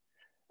interesting.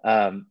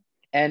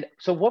 And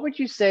so what would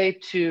you say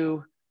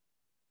to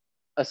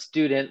a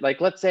student,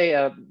 like let's say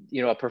a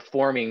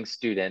performing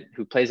student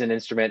who plays an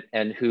instrument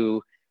and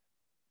who,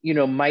 you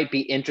know, might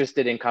be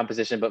interested in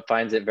composition but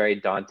finds it very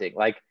daunting?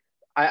 Like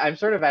I'm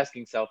sort of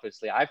asking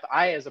selfishly.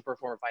 I as a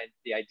performer find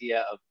the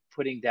idea of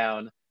putting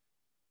down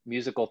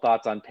musical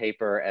thoughts on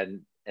paper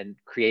and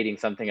creating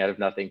something out of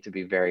nothing to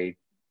be very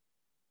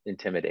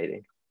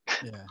intimidating.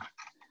 Yeah.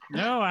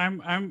 No,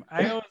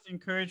 I always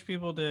encourage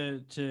people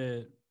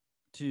to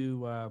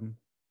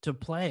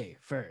play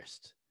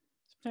first.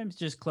 Sometimes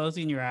just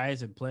closing your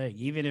eyes and playing,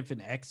 even if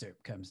an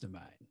excerpt comes to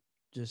mind,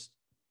 just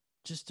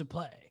to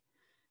play.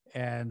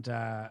 And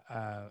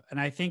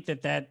I think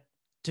that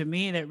to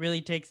me that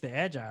really takes the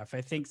edge off.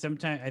 I think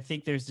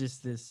there's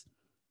just this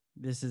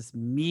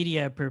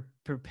media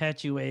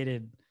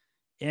perpetuated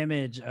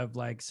image of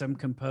like some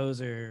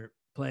composer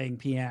playing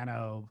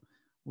piano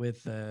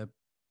with the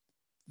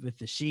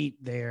sheet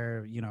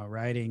there, you know,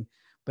 writing,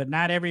 but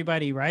not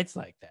everybody writes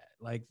like that.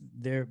 Like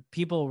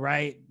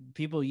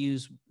people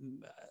use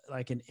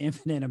like an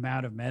infinite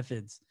amount of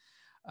methods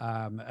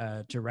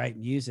to write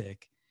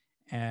music.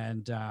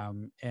 And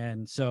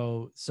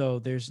so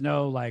there's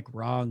no like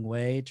wrong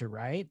way to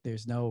write.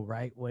 There's no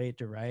right way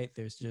to write.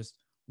 There's just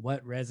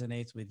what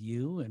resonates with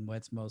you and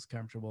what's most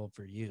comfortable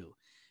for you.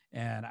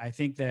 And I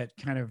think that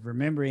kind of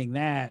remembering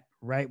that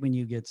right when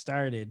you get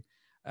started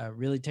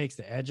really takes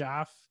the edge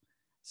off,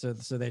 so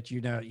that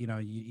you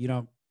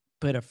don't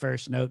put a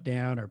first note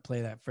down or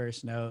play that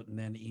first note and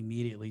then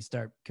immediately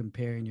start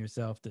comparing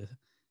yourself to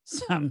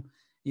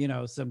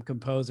some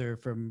composer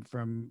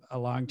from a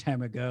long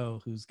time ago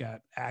who's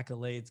got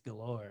accolades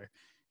galore,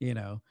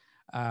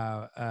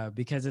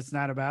 because it's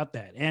not about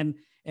that.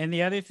 And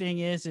the other thing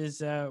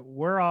is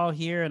we're all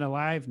here and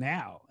alive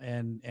now,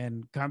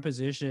 and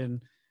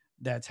composition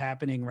that's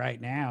happening right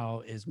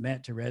now is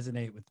meant to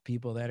resonate with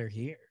people that are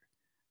here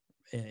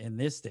in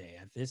this day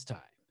at this time.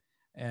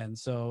 And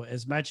so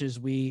as much as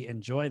we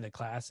enjoy the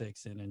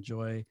classics and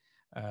enjoy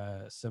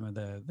some of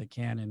the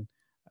canon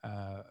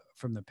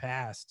from the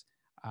past,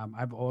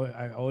 I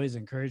always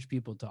encourage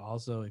people to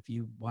also, if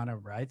you want to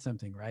write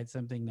something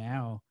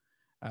now,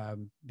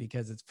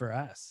 because it's for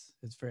us.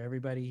 It's for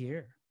everybody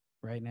here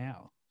right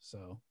now.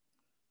 So.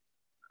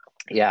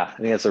 Yeah, I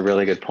think that's a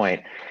really good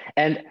point.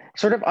 And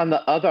sort of on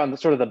the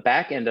sort of the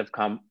back end of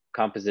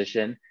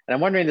composition, and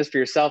I'm wondering this for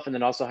yourself and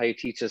then also how you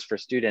teach this for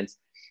students.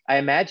 I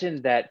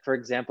imagine that, for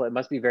example, it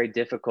must be very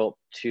difficult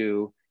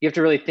you have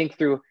to really think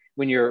through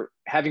when you're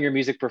having your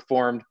music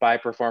performed by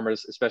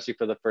performers, especially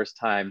for the first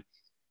time,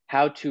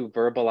 how to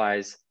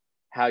verbalize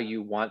how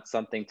you want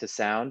something to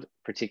sound,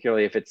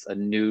 particularly if it's a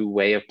new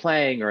way of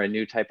playing or a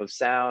new type of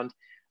sound.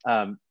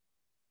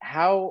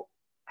 How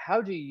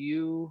do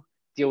you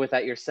deal with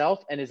that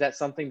yourself? And is that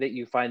something that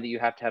you find that you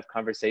have to have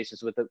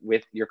conversations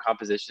with your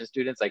composition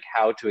students, like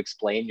how to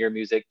explain your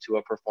music to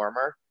a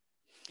performer?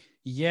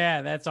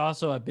 Yeah, that's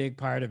also a big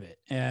part of it.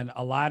 And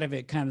a lot of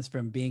it comes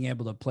from being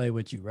able to play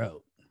what you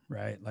wrote,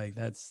 right? Like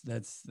that's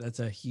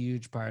a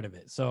huge part of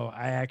it. So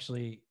I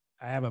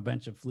have a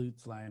bunch of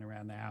flutes lying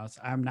around the house.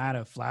 I'm not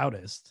a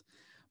flautist,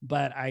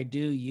 but I do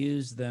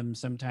use them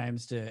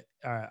sometimes to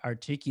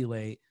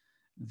articulate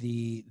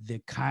the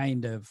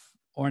kind of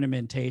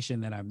ornamentation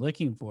that I'm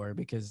looking for,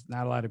 because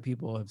not a lot of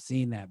people have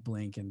seen that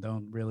blink and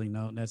don't really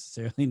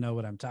necessarily know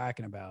what I'm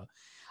talking about.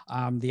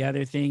 The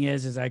other thing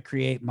is I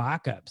create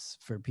mock-ups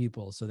for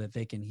people so that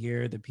they can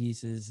hear the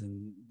pieces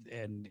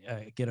and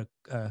get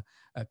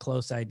a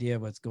close idea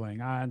of what's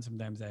going on.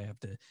 Sometimes I have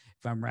to,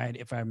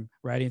 if I'm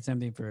writing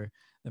something for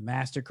the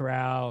master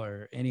chorale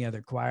or any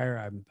other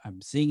choir,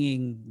 I'm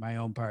singing my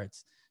own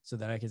parts so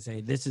that I can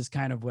say, this is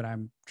kind of what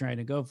I'm trying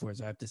to go for.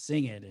 So I have to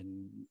sing it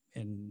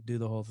and do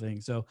the whole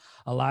thing. So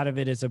a lot of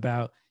it is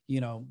about,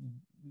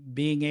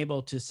 being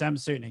able to some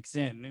certain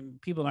extent,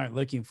 and people aren't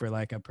looking for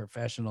like a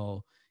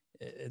professional.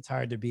 It's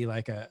hard to be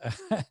like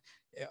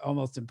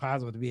almost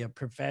impossible to be a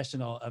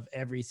professional of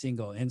every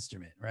single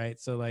instrument, right?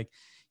 So like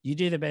you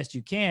do the best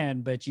you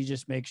can, but you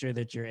just make sure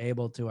that you're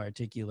able to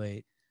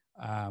articulate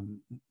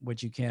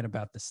what you can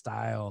about the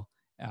style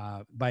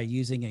by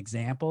using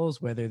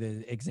examples, whether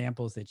the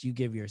examples that you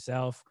give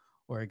yourself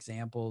or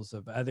examples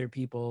of other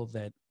people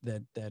that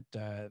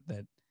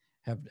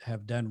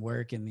have done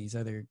work in these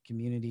other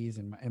communities.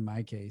 In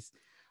my case,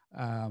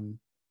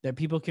 that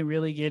people can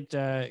really get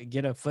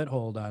a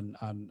foothold on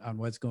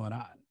what's going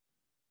on.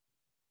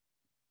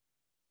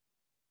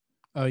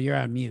 Oh, you're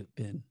on mute,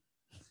 Ben.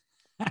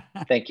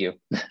 Thank you.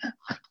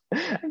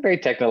 I'm very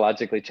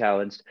technologically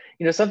challenged.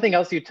 You know, something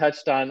else you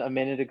touched on a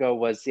minute ago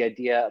was the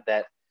idea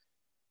that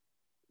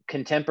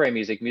contemporary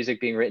music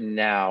being written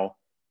now,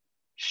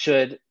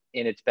 should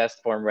in its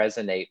best form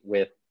resonate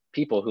with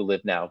people who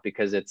live now,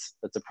 because it's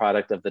a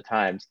product of the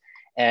times.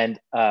 And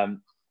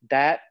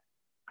that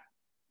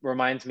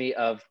reminds me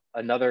of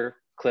another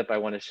clip I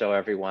want to show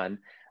everyone.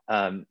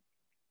 And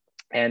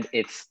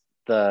it's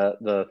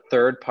the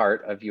third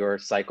part of your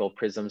cycle,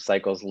 Prism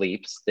Cycles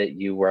Leaps, that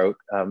you wrote.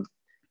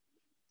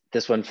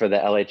 This one for the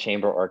LA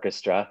Chamber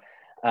Orchestra.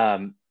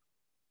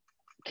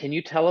 Can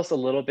you tell us a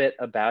little bit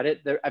about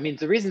it? I mean,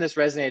 the reason this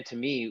resonated to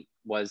me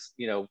was,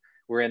 you know,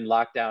 we're in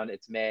lockdown,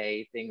 it's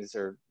May, things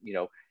are, you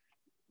know,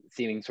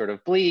 seeming sort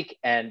of bleak.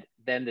 And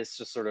then this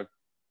just sort of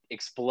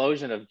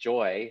explosion of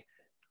joy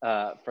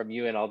from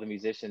you and all the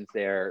musicians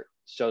there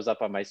shows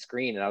up on my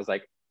screen. And I was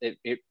like,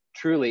 it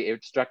truly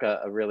struck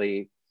a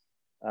really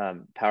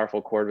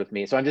powerful chord with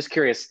me. So I'm just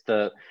curious,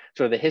 the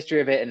sort of the history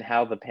of it and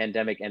how the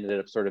pandemic ended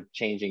up sort of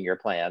changing your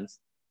plans.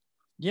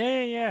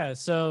 Yeah.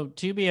 So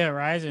To Be a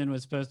Horizon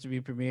was supposed to be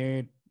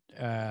premiered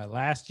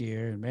last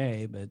year in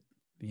May, but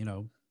you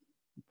know,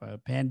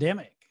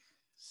 pandemic.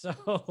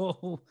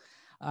 So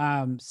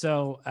the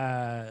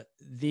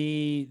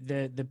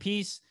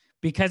piece,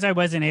 because I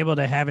wasn't able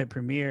to have it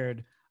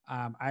premiered,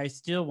 I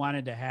still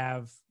wanted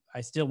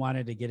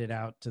to get it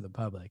out to the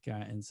public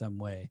in some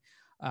way.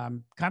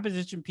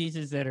 Composition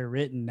pieces that are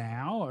written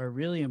now are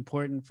really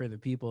important for the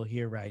people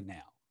here right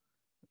now.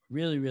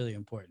 Really, really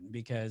important,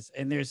 because,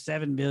 and there's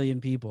 7 billion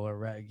people,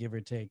 or give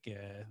or take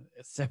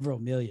several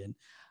million,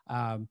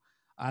 on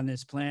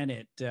this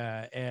planet,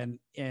 and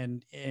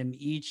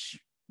each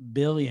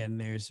billion,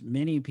 there's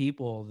many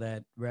people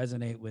that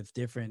resonate with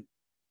different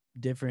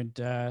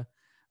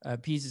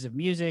pieces of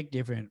music,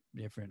 different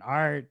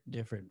art,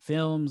 different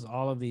films,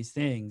 all of these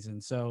things.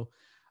 And so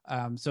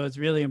it's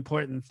really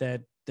important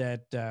that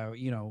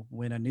you know,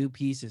 when a new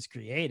piece is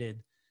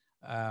created,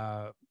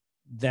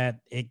 that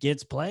it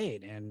gets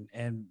played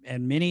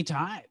and many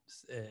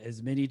times,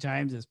 as many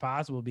times as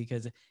possible,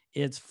 because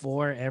it's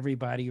for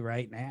everybody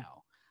right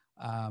now.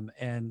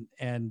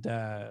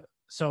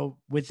 So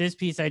with this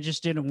piece, I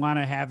just didn't want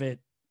to have it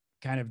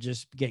kind of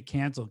just get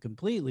canceled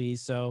completely.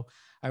 So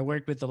I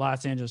worked with the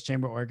Los Angeles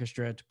Chamber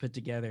Orchestra to put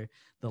together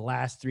the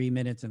last 3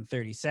 minutes and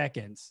 30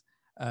 seconds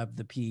of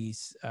the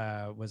piece.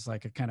 Was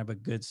like a kind of a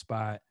good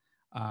spot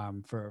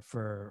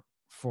for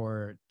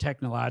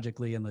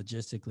technologically and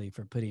logistically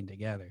for putting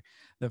together.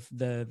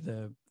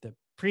 The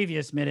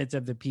previous minutes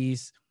of the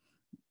piece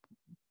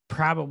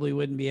probably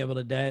wouldn't be able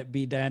to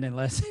be done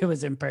unless it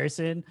was in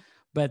person,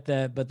 but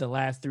the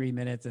last 3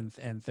 minutes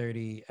and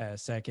 30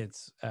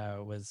 seconds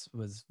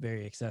was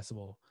very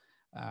accessible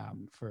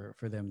for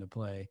them to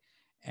play.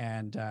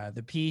 And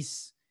the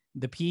piece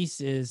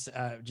is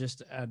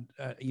just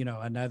you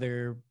know,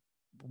 another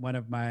one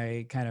of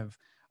my kind of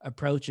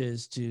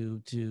approaches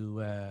to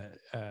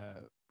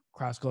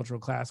cross-cultural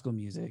classical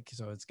music.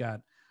 So it's got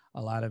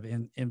a lot of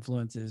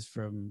influences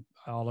from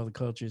all of the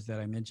cultures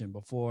that I mentioned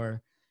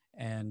before.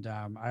 And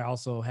I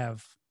also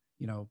have,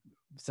 you know,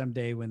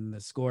 someday when the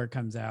score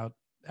comes out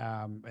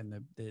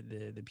and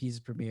the piece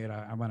is premiered,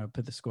 I want to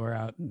put the score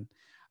out. And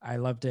I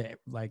love to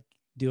like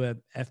do a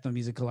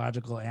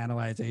ethnomusicological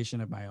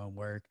analyzation of my own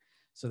work,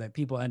 so that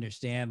people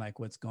understand like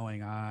what's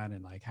going on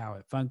and like how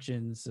it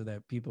functions, so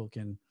that people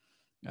can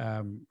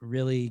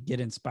really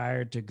get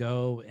inspired to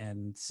go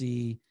and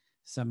see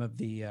some of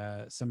the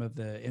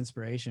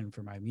inspiration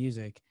for my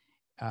music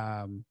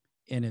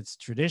in its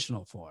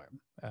traditional form,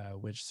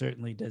 which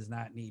certainly does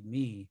not need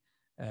me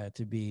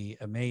to be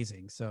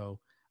amazing. So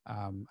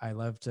I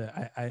love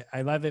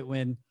it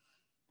when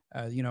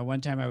you know,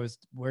 one time I was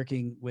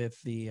working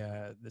with the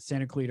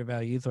Santa Clarita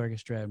Valley Youth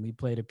Orchestra, and we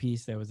played a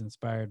piece that was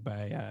inspired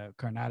by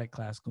Carnatic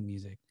classical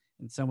music.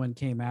 And someone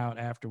came out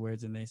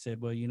afterwards and they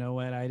said, well, you know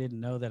what? I didn't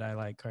know that I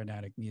like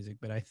Carnatic music,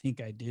 but I think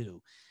I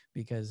do,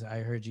 because I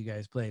heard you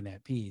guys playing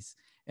that piece.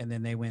 And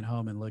then they went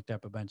home and looked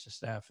up a bunch of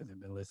stuff and have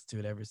been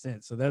listening to it ever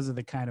since. So those are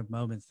the kind of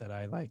moments that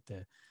I like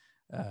to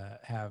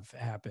have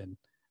happen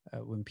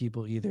when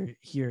people either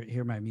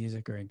hear my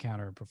music or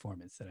encounter a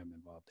performance that I'm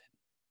involved in.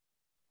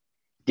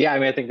 Yeah, I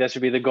mean, I think that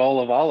should be the goal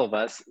of all of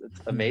us.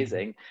 It's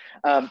amazing.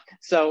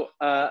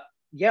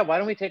 Yeah, why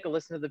don't we take a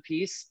listen to the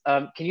piece?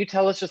 Can you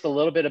tell us just a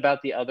little bit about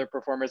the other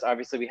performers?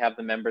 Obviously, we have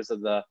the members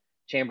of the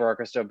chamber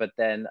orchestra, but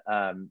then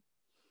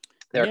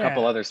there are a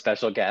couple other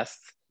special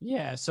guests.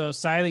 Yeah, so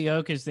Siley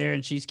Oak is there,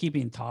 and she's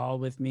keeping tall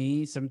with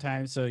me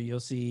sometimes. So you'll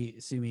see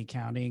me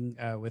counting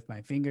with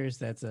my fingers.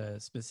 That's a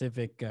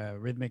specific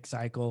rhythmic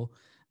cycle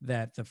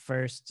that the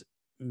first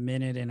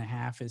minute and a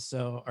half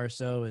or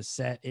so is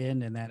set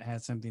in, and that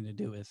has something to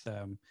do with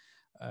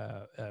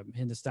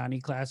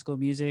Hindustani classical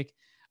music.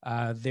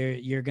 There,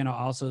 you're going to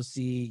also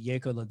see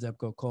Yeko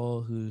Ladzepko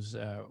Cole, who's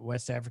a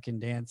West African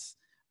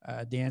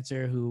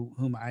dancer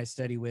whom I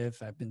study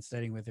with. I've been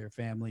studying with her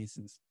family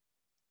since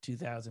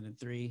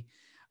 2003.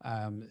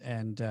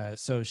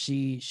 So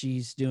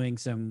she's doing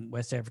some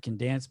West African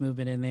dance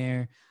movement in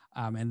there.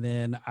 And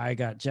then I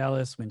got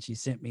jealous when she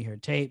sent me her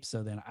tape.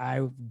 So then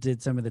I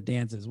did some of the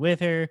dances with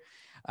her.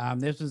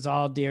 This was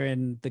all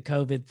during the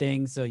COVID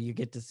thing. So you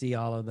get to see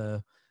all of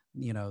the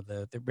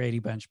Brady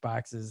Bunch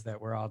boxes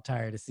that we're all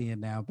tired of seeing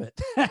now, but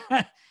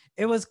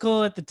it was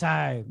cool at the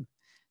time.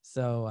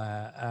 So,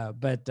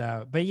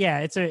 but yeah,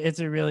 it's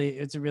a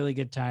really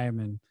good time,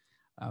 and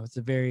it's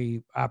a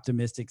very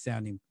optimistic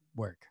sounding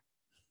work.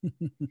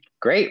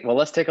 Great. Well,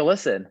 let's take a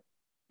listen.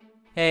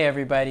 Hey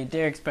everybody,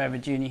 Derrick Spiva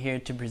Jr. here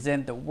to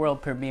present the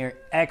world premiere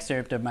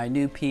excerpt of my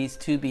new piece,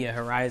 To Be a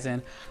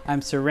Horizon.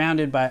 I'm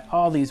surrounded by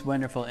all these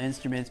wonderful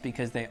instruments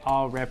because they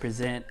all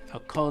represent a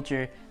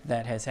culture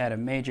that has had a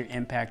major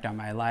impact on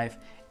my life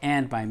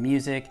and my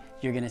music.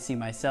 You're going to see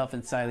myself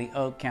and PSYE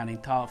Oak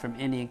counting tall from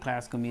Indian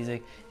classical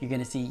music. You're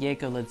going to see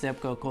Yeko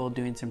Ladzepko Cole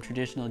doing some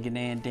traditional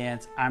Ghanaian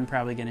dance. I'm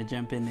probably going to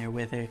jump in there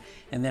with her.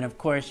 And then of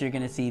course you're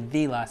going to see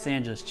the Los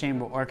Angeles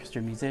Chamber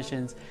Orchestra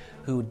musicians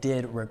who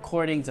did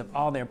recordings of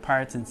all their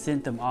parts and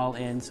sent them all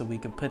in so we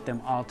could put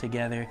them all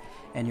together.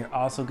 And you're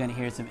also going to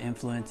hear some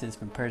influences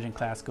from Persian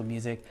classical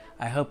music.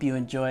 I hope you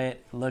enjoy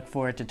it. Look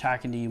forward to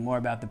talking to you more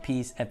about the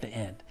piece at the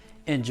end.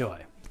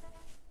 Enjoy.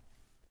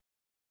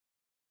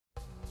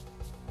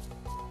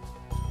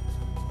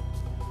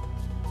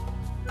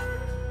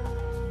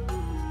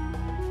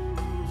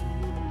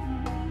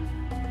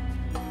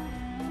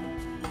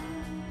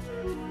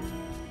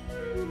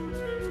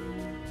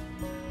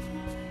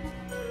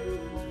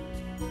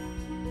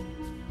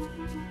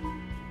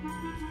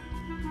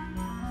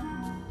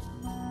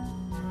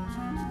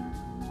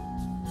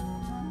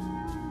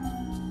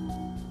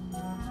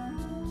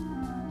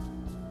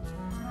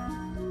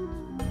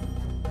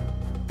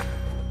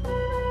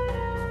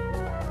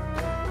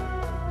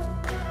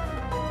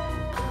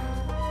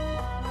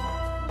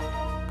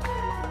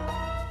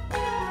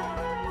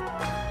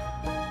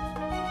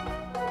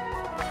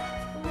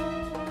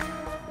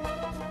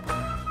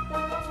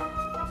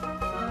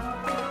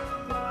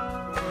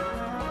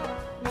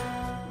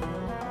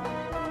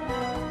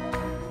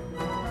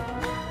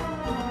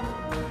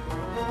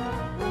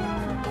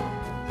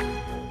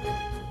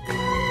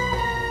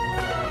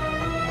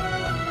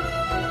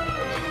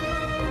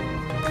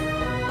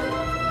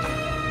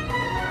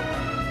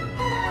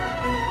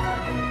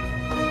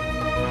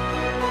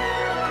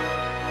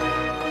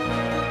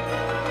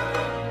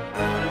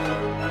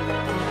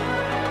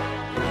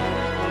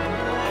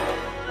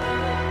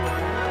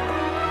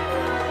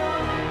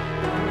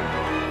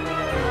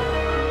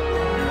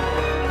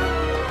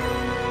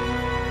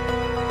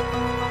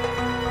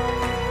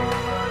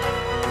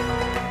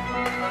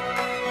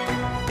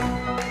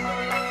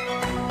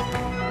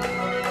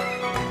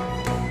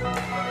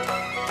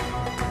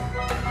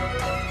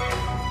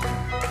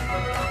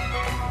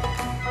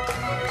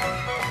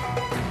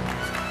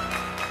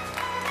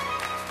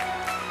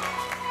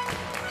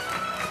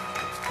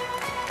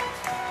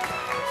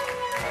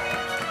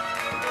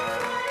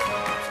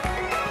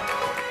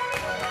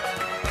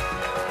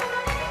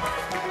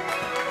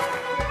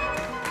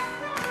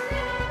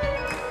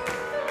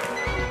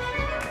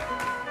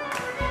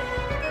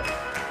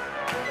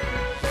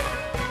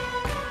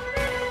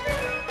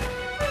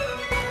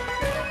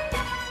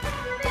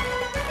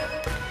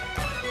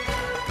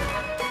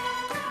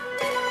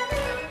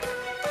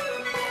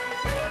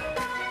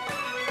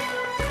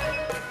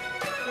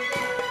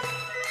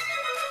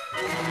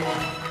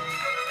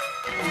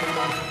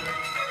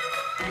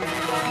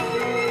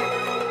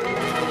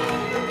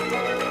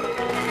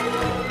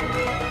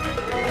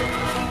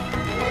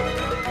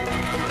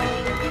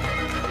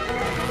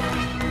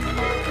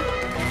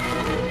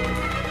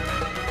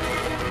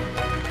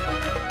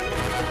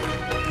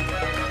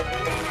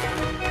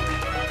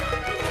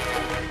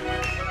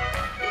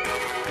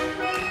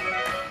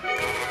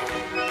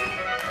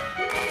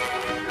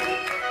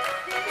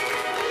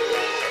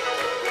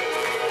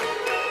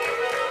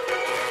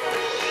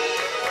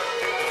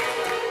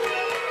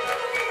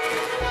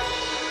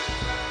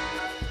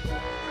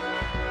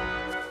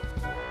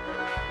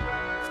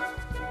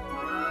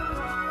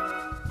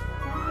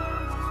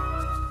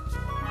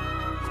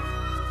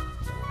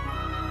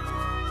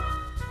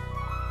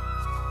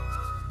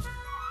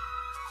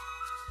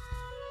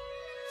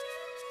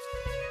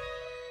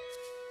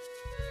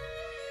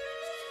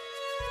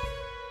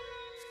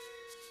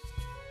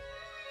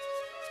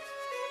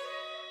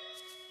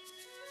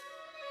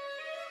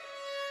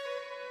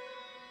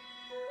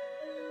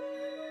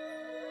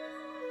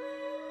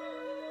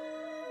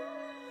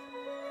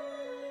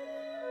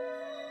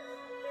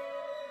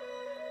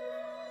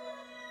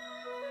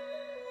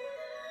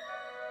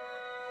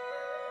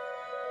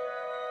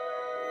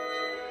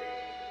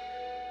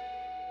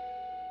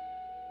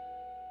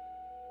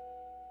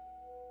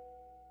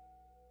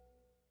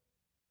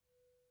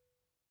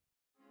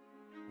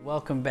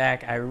 welcome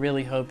back. I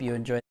really hope you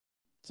enjoyed.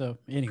 So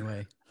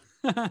anyway.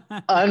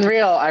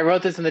 Unreal. I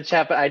wrote this in the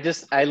chat, but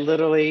I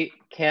literally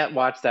can't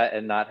watch that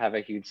and not have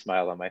a huge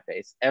smile on my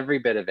face. Every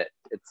bit of it.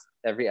 It's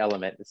every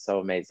element is so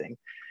amazing.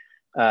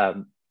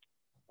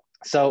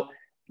 So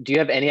do you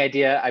have any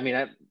idea? I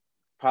mean,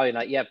 probably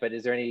not yet, but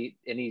is there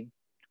any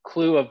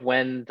clue of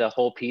when the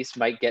whole piece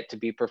might get to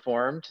be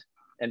performed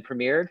and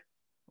premiered?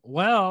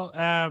 Well,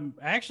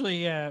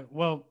 actually,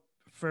 well,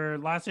 for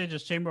Los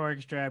Angeles Chamber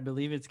Orchestra, I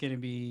believe it's going to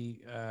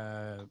be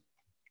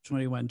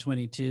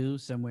 21-22,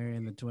 somewhere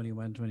in the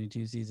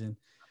 21-22 season.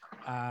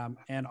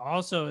 And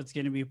also it's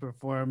going to be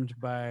performed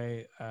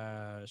by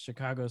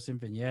Chicago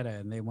Sinfonietta,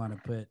 and they want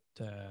to put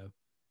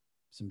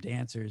some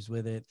dancers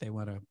with it. They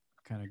want to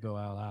kind of go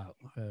all out.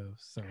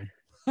 So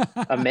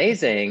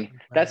amazing.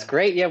 That's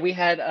great. Yeah, we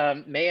had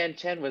Mayan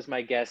Chen was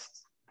my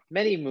guest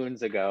many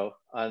moons ago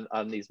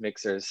on these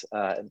mixers.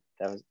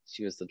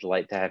 She was a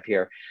delight to have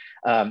here.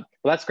 Well,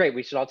 that's great.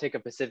 We should all take a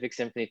Pacific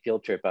Symphony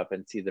field trip up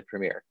and see the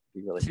premiere.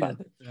 It'd be really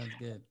fun. Sounds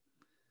good.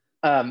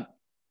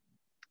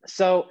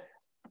 So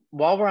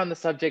while we're on the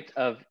subject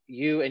of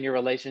you and your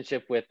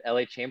relationship with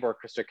LA Chamber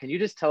Orchestra, can you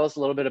just tell us a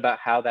little bit about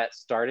how that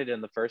started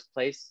in the first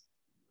place?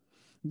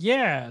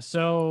 Yeah,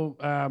 so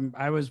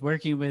I was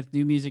working with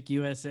New Music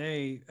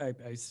USA.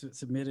 I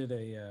submitted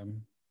a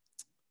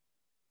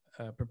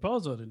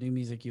proposal to New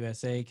Music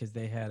USA because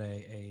they had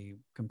a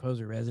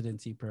composer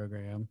residency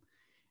program,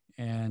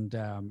 and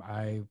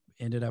I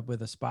ended up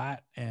with a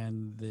spot,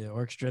 and the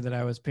orchestra that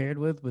I was paired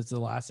with was the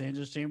Los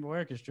Angeles Chamber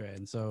Orchestra,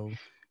 and so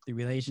the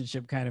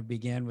relationship kind of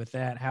began with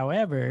that.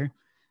 However,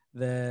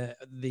 the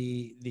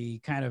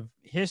kind of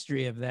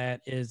history of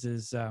that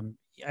is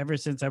ever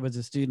since I was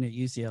a student at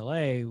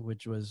UCLA,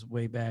 which was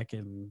way back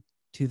in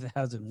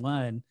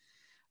 2001,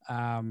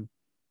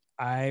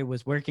 I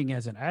was working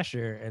as an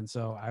usher. And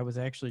so I was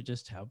actually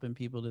just helping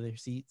people to their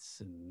seats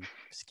and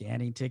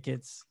scanning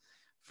tickets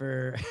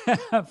for,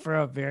 for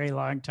a very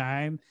long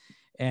time.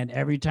 And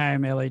every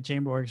time LA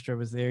Chamber Orchestra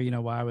was there, you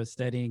know, while I was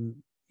studying,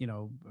 you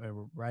know,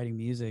 writing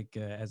music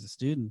as a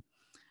student,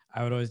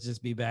 I would always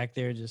just be back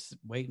there just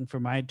waiting for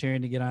my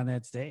turn to get on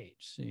that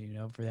stage, you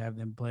know, for have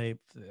them play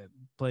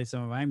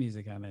some of my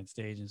music on that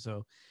stage. And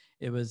so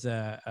it was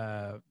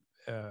the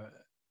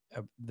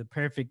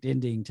perfect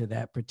ending to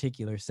that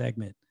particular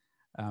segment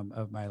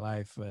of my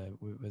life,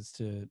 was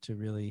to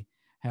really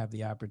have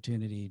the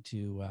opportunity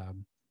to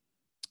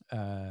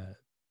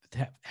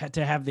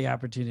have the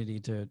opportunity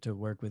to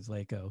work with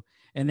LACO.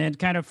 And then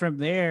kind of from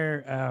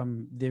there,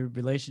 the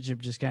relationship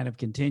just kind of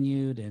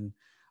continued, and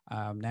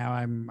now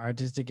I'm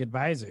artistic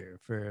advisor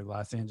for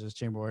Los Angeles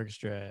Chamber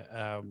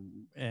Orchestra,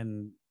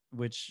 and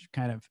which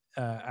kind of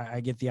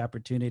I get the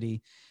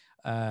opportunity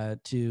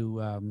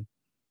to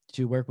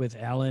work with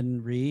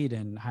Alan Reed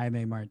and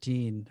Jaime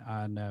Martin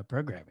on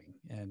programming,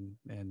 and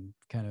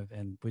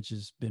which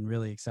has been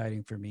really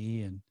exciting for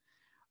me. And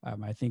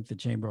I think the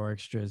Chamber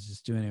Orchestra is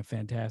just doing a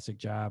fantastic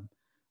job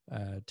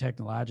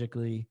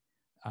technologically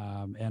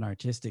and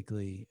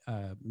artistically,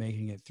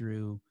 making it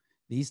through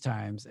these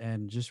times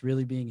and just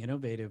really being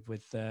innovative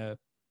with their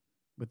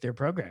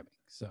programming.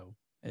 So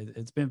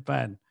it's been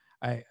fun.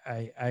 I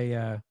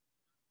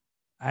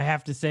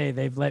have to say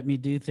they've let me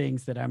do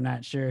things that I'm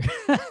not sure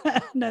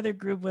another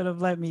group would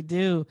have let me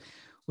do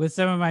with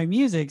some of my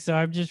music. So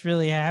I'm just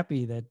really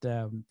happy that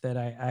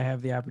I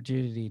have the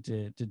opportunity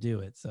to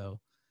do it.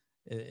 So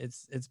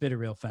it's been a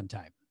real fun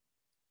time.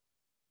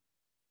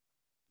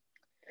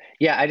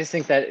 Yeah, I just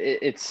think that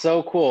it's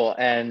so cool.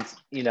 And,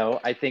 you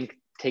know, I think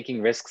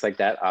taking risks like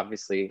that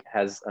obviously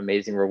has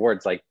amazing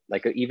rewards. Like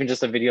even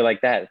just a video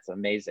like that, it's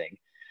amazing.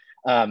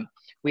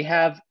 We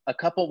have a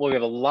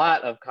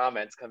lot of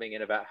comments coming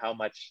in about how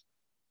much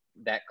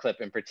that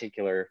clip in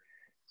particular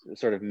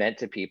sort of meant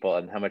to people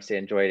and how much they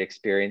enjoyed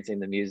experiencing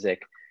the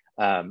music.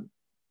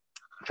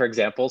 For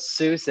example,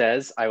 Sue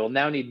says, I will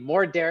now need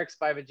more Derrick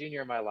Spiva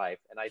Jr. in my life.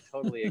 And I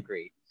totally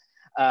agree.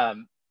 Yeah,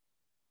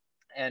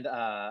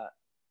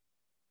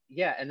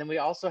 and then we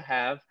also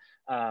have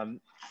a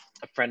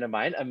friend of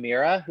mine,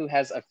 Amira, who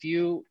has a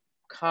few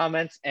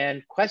comments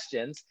and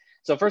questions.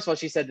 So first of all,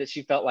 she said that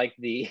she felt like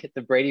the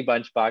Brady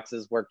Bunch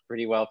boxes worked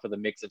pretty well for the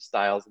mix of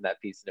styles in that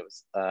piece, and it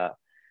was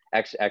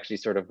actually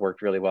sort of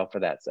worked really well for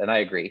that. And I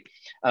agree.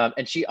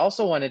 And she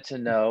also wanted to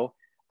know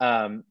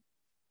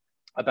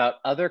about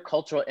other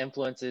cultural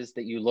influences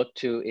that you look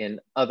to in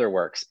other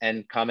works,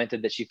 and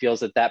commented that she feels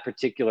that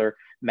particular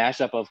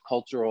mashup of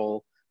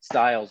cultural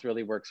styles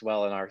really works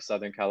well in our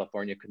Southern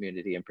California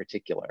community in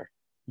particular.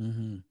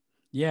 Mm-hmm.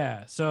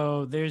 Yeah,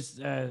 so there's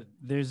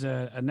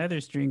another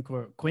string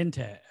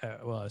quintet,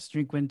 a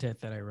string quintet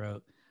that I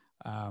wrote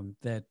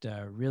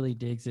that really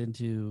digs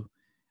into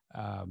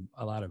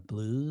a lot of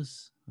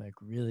blues, like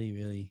really,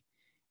 really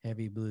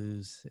heavy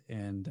blues,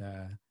 and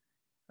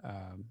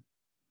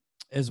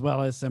as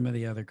well as some of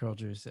the other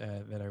cultures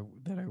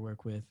that I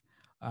work with.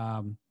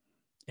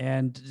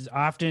 And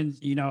often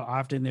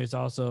there's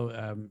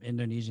also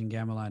Indonesian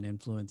gamelan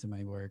influence in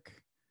my work.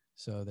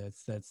 So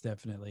that's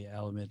definitely an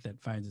element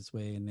that finds its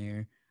way in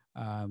there.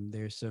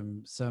 There's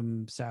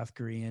some South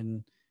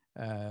Korean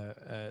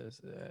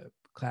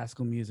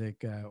classical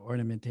music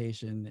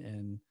ornamentation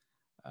and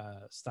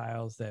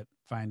styles that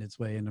find its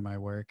way into my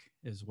work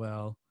as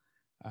well.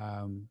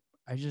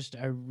 I just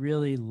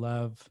really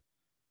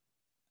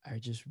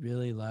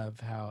love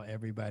how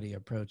everybody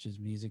approaches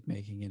music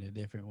making in a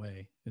different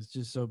way. It's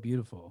just so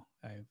beautiful.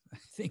 I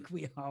think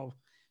we all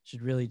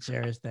should really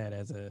cherish that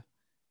as a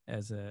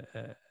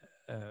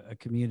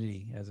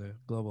community, as a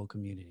global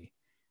community,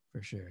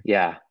 for sure.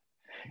 Yeah.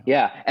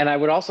 Yeah. And I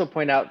would also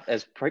point out,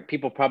 as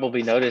people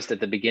probably noticed at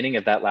the beginning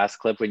of that last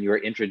clip when you were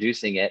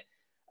introducing it,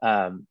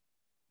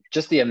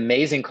 just the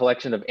amazing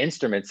collection of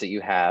instruments that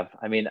you have.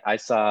 I mean, I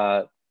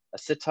saw a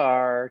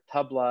sitar,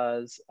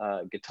 tablas,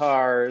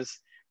 guitars,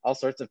 all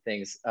sorts of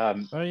things.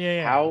 Oh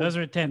yeah. Those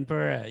are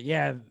tempura.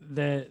 Yeah,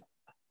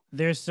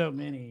 there's so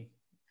many.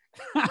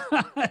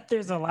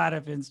 There's a lot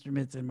of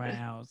instruments in my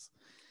house,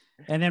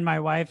 and then my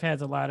wife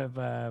has a lot of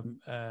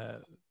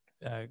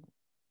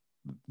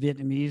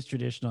Vietnamese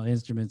traditional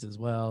instruments as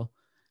well.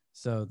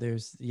 So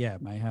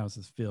my house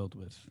is filled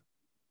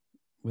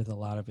with a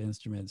lot of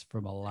instruments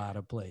from a lot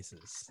of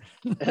places.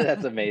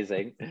 That's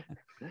amazing.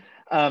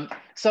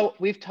 So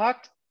we've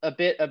talked a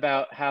bit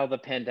about how the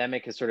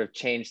pandemic has sort of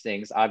changed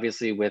things,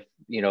 obviously with,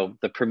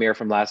 the premiere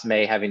from last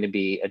May having to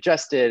be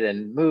adjusted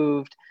and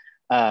moved.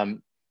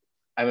 I'm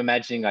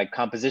imagining like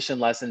composition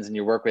lessons and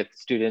your work with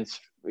students,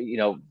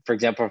 for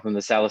example, from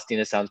the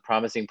Celestina Sounds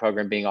Promising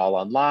program being all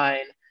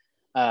online.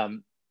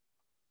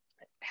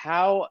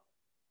 How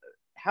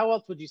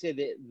else would you say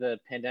that the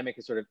pandemic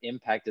has sort of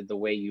impacted the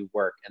way you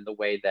work and the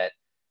way that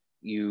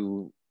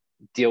you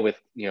deal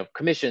with,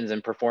 commissions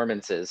and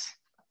performances?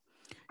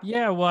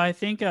 Yeah, well, I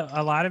think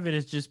a lot of it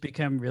has just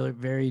become really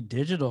very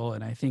digital.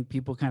 And I think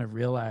people kind of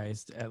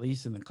realized, at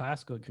least in the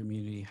classical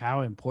community,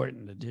 how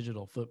important the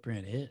digital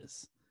footprint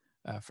is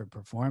for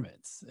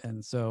performance.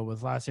 And so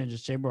with Los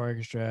Angeles Chamber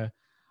Orchestra,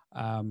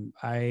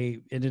 I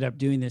ended up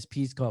doing this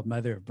piece called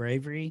Mother of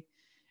Bravery.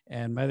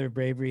 And Mother of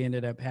Bravery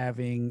ended up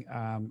having,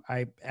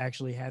 I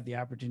actually had the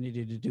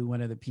opportunity to do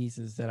one of the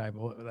pieces that I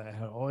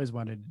had always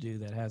wanted to do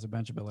that has a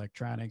bunch of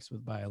electronics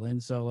with violin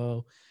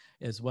solo,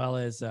 as well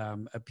as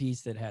a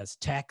piece that has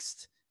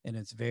text, and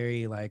it's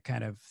very like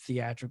kind of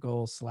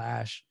theatrical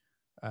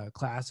 /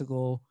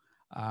 classical,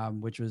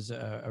 which was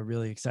a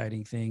really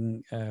exciting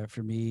thing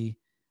for me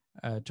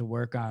to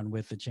work on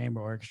with the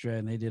chamber orchestra,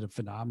 and they did a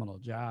phenomenal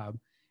job.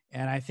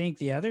 And I think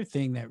the other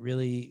thing that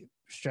really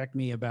struck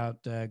me about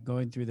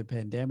going through the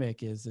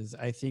pandemic is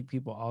I think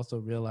people also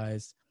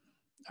realized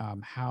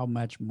how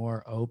much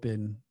more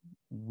open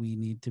we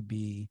need to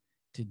be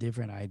to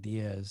different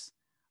ideas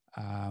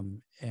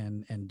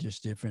and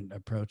just different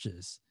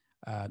approaches,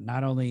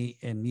 not only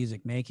in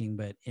music making,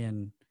 but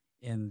in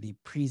the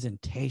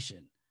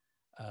presentation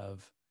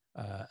of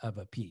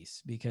a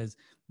piece, because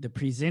the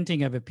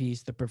presenting of a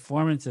piece, the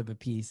performance of a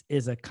piece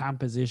is a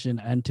composition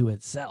unto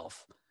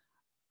itself.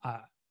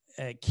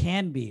 It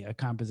can be a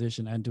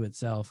composition unto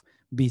itself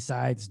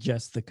besides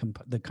just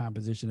the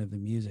composition of the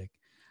music.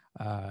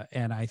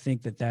 And I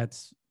think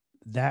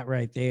that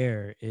right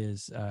there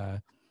is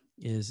an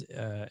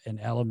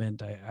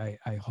element.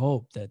 I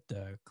hope that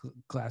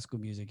classical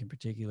music in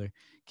particular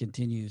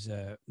continues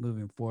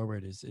moving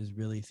forward, is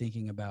really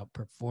thinking about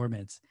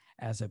performance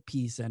as a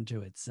piece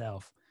unto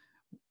itself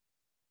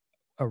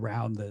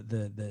around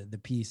the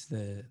piece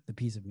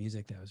of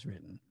music that was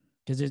written,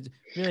 because it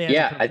really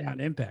has a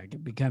profound impact.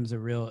 It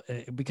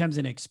becomes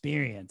an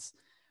experience,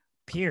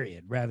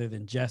 period, rather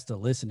than just a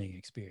listening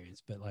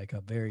experience, but like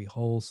a very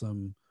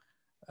wholesome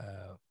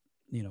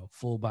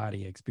full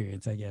body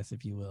experience, I guess,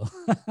 if you will.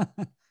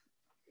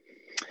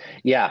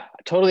 Yeah,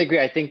 I totally agree.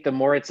 I think the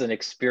more it's an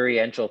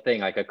experiential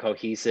thing, like a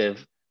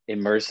cohesive,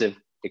 immersive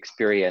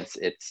experience,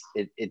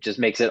 it just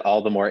makes it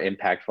all the more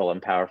impactful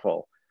and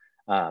powerful.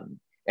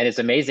 And it's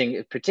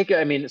amazing,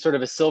 particularly, I mean, sort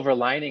of a silver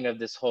lining of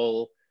this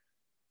whole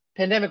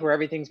pandemic where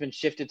everything's been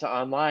shifted to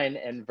online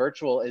and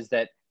virtual is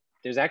that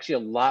there's actually a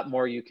lot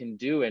more you can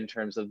do in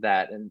terms of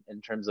that, and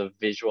in terms of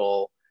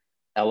visual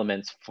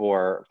elements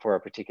for a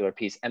particular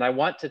piece. And I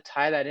want to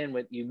tie that in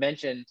with, you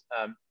mentioned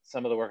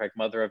some of the work like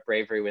Mother of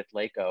Bravery with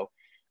Lako.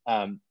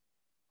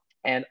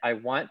 And I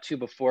want to,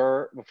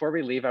 before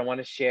we leave, I want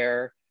to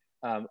share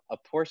a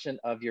portion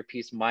of your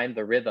piece, Mind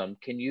the Rhythm.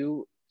 Can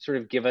you sort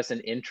of give us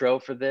an intro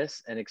for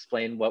this and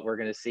explain what we're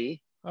going to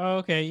see? Oh,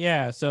 okay,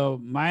 yeah. So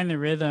Mind the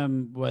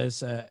Rhythm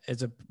was a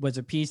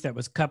piece that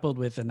was coupled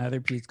with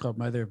another piece called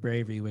Mother of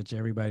Bravery, which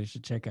everybody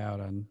should check out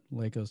on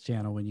Lako's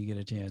channel when you get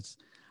a chance.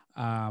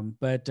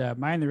 But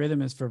Mind the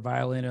Rhythm is for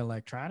violin and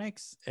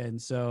electronics.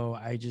 And so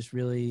I just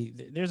really,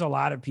 there's a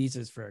lot of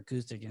pieces for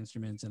acoustic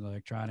instruments and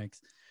electronics,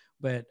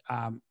 but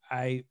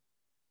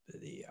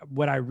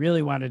what I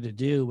really wanted to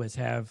do was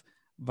have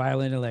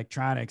violin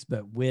electronics,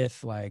 but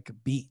with like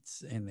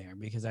beats in there,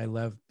 because I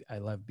love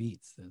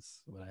beats.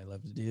 That's what I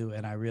love to do.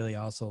 And I really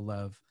also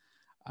love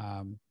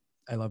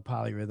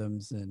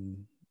polyrhythms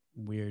and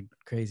weird,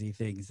 crazy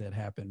things that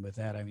happen with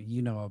that. I mean,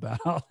 you know about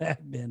all that,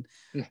 Ben.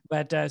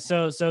 But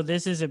so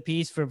this is a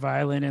piece for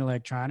violin and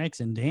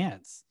electronics and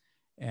dance.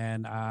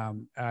 And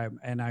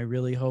I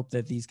really hope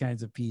that these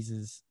kinds of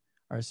pieces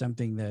are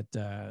something that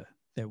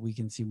that we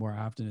can see more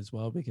often as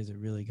well, because it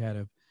really kind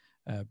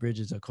of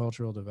bridges a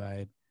cultural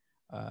divide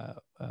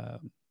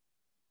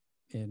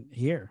in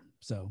here.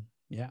 So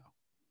yeah.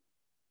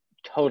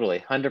 Totally,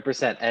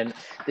 100%. And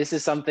this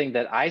is something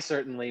that I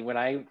certainly,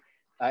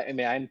 I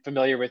mean, I'm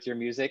familiar with your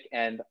music,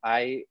 and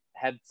I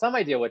had some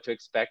idea what to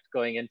expect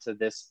going into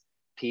this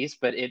piece,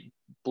 but it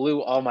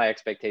blew all my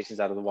expectations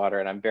out of the water,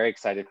 and I'm very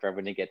excited for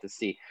everyone to get to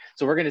see.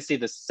 So we're going to see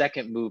the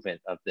second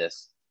movement of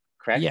this,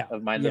 correct? Yeah.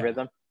 Of Mind the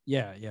Rhythm?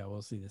 Yeah,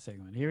 we'll see the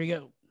second one. Here we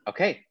go.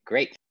 Okay,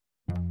 great.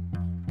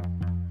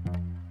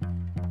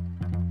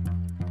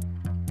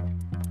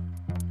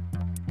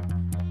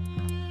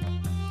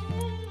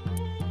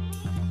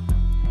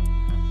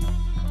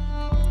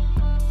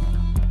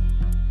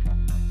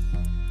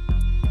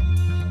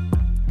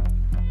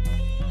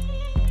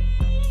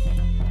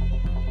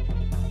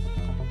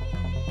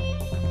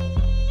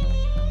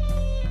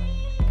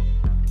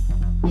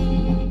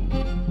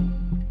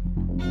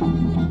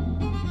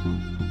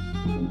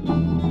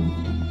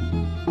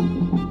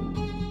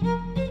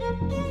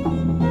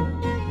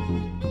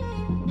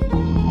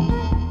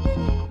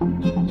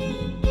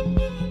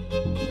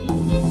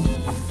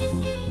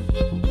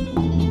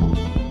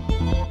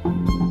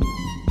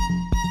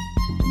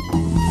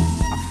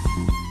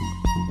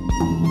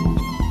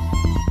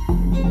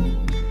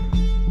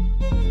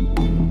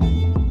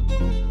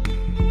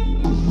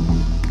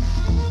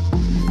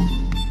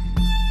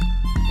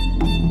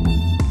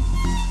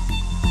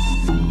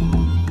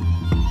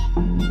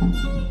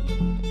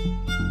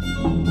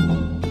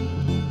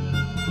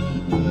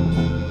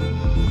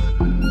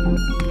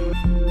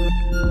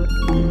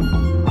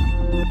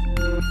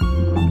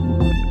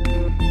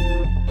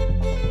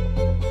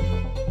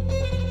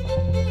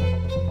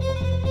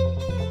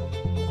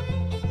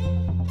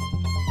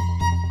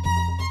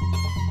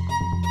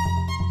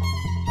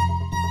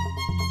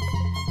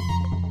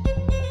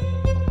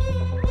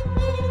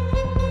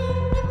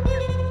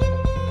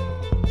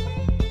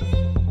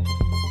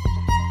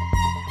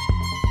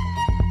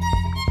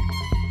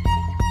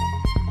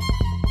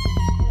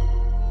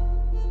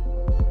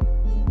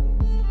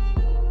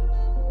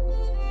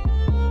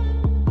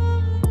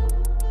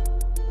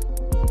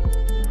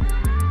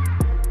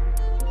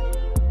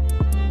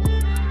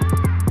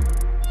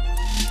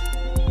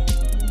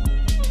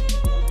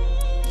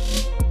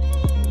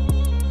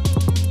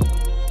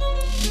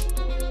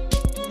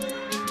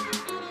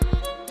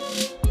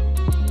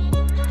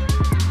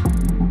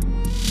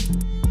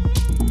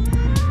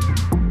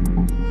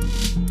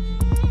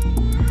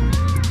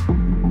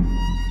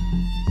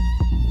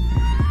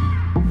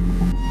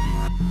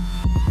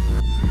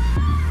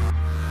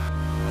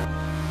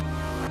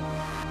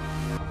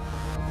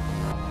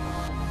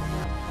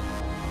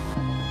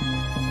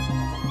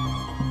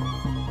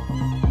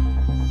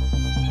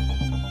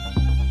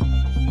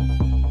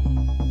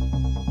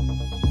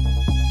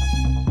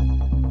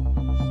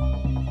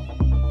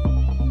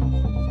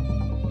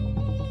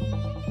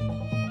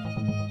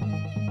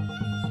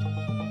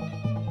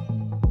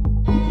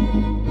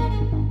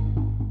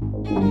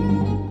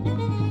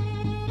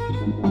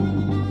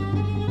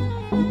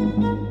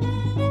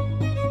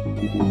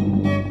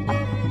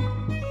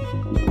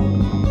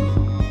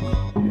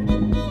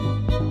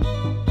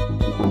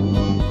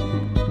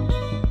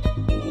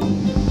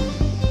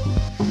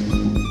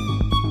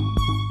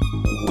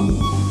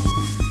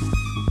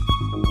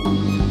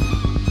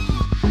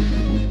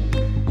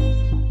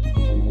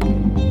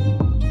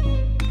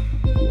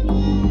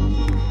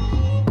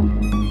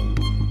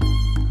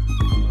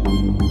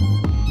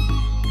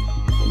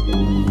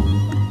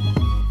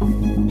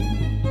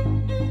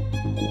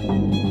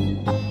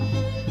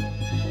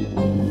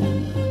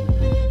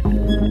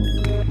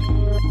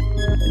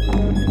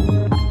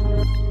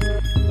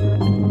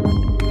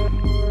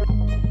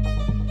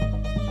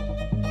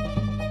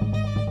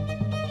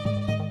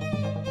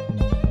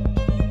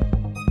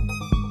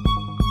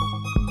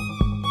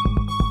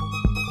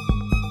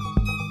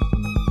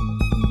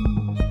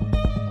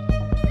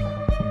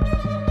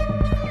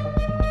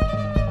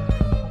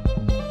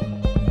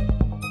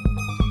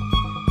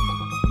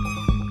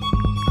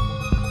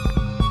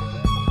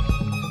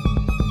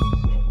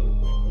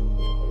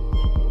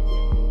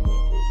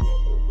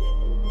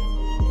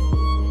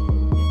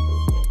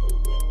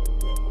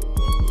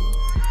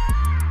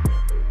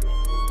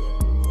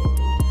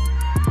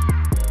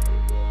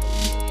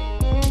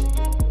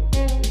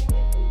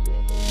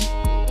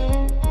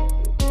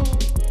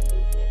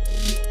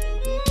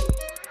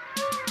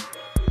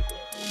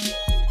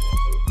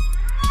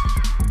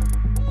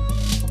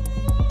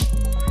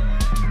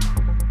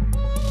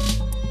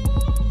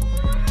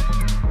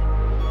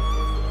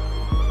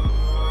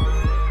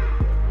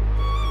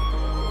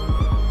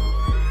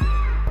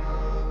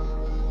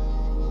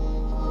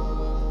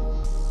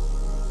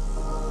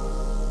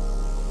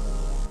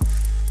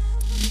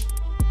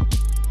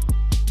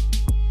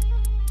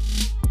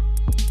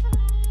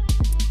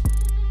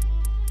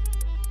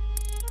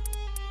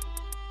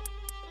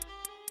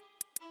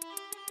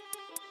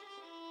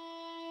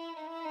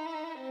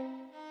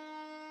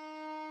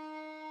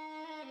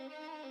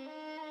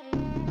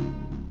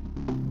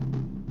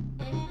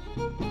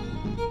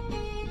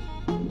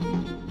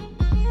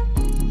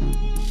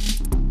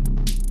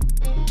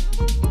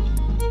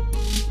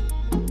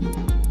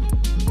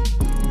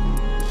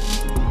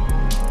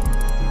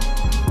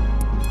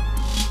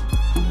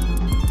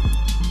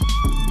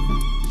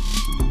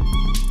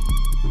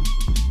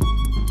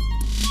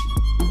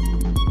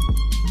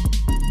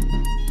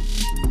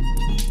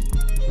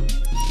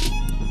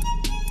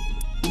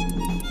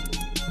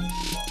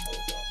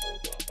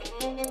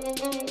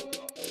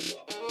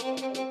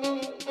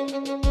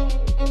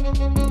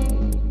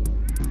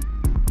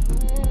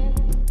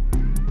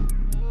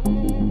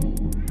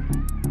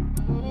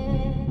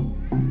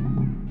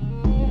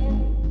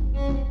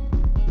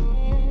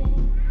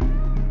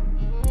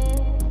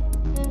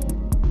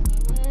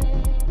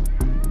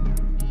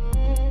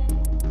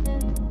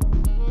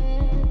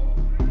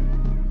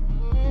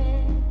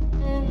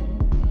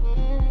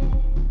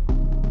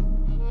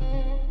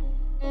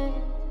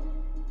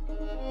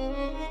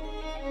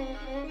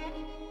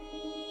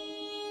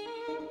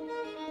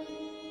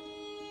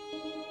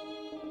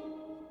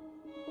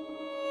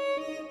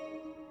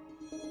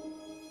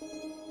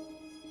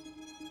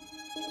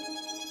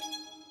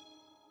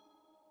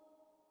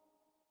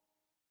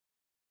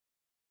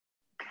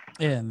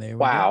 And there we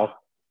Wow.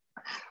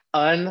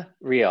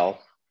 Unreal.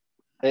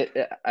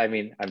 I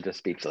mean, I'm just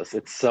speechless.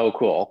 It's so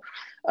cool.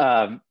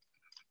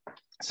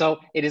 So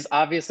it is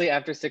obviously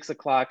after 6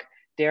 o'clock.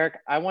 Derrick,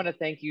 I want to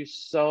thank you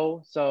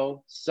so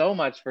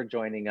much for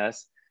joining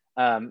us.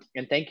 And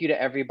thank you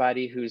to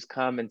everybody who's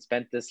come and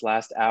spent this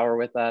last hour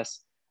with us.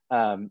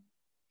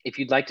 If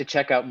you'd like to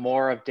check out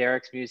more of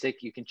Derrick's music,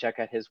 you can check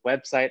out his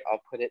website.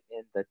 I'll put it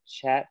in the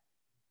chat.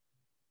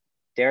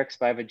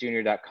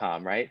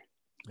 DerrickSpivaJr.com, right?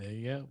 There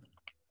you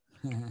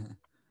go.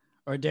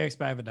 Or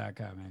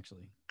DerrickSpiva.com,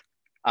 actually.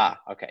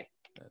 Okay.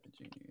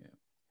 Jr.,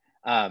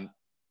 yeah.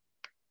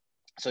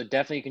 So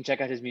definitely you can check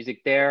out his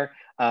music there.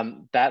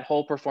 That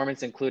whole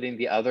performance, including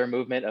the other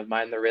movement of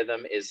Mind the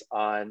Rhythm, is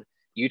on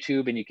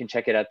YouTube, and you can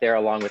check it out there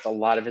along with a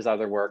lot of his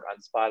other work on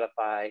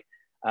Spotify.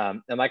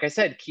 And like I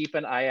said, keep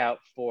an eye out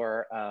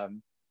for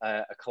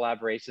a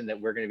collaboration that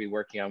we're going to be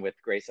working on with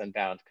Grace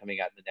Unbound coming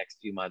out in the next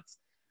few months.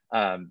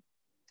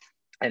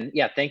 And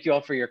yeah, thank you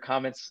all for your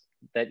comments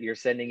that you're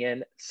sending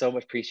in. So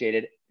much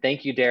appreciated.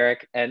 Thank you,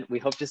 Derrick. And we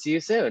hope to see you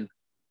soon.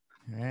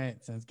 All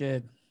right. Sounds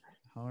good.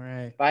 All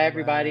right. Bye,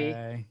 everybody.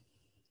 Bye.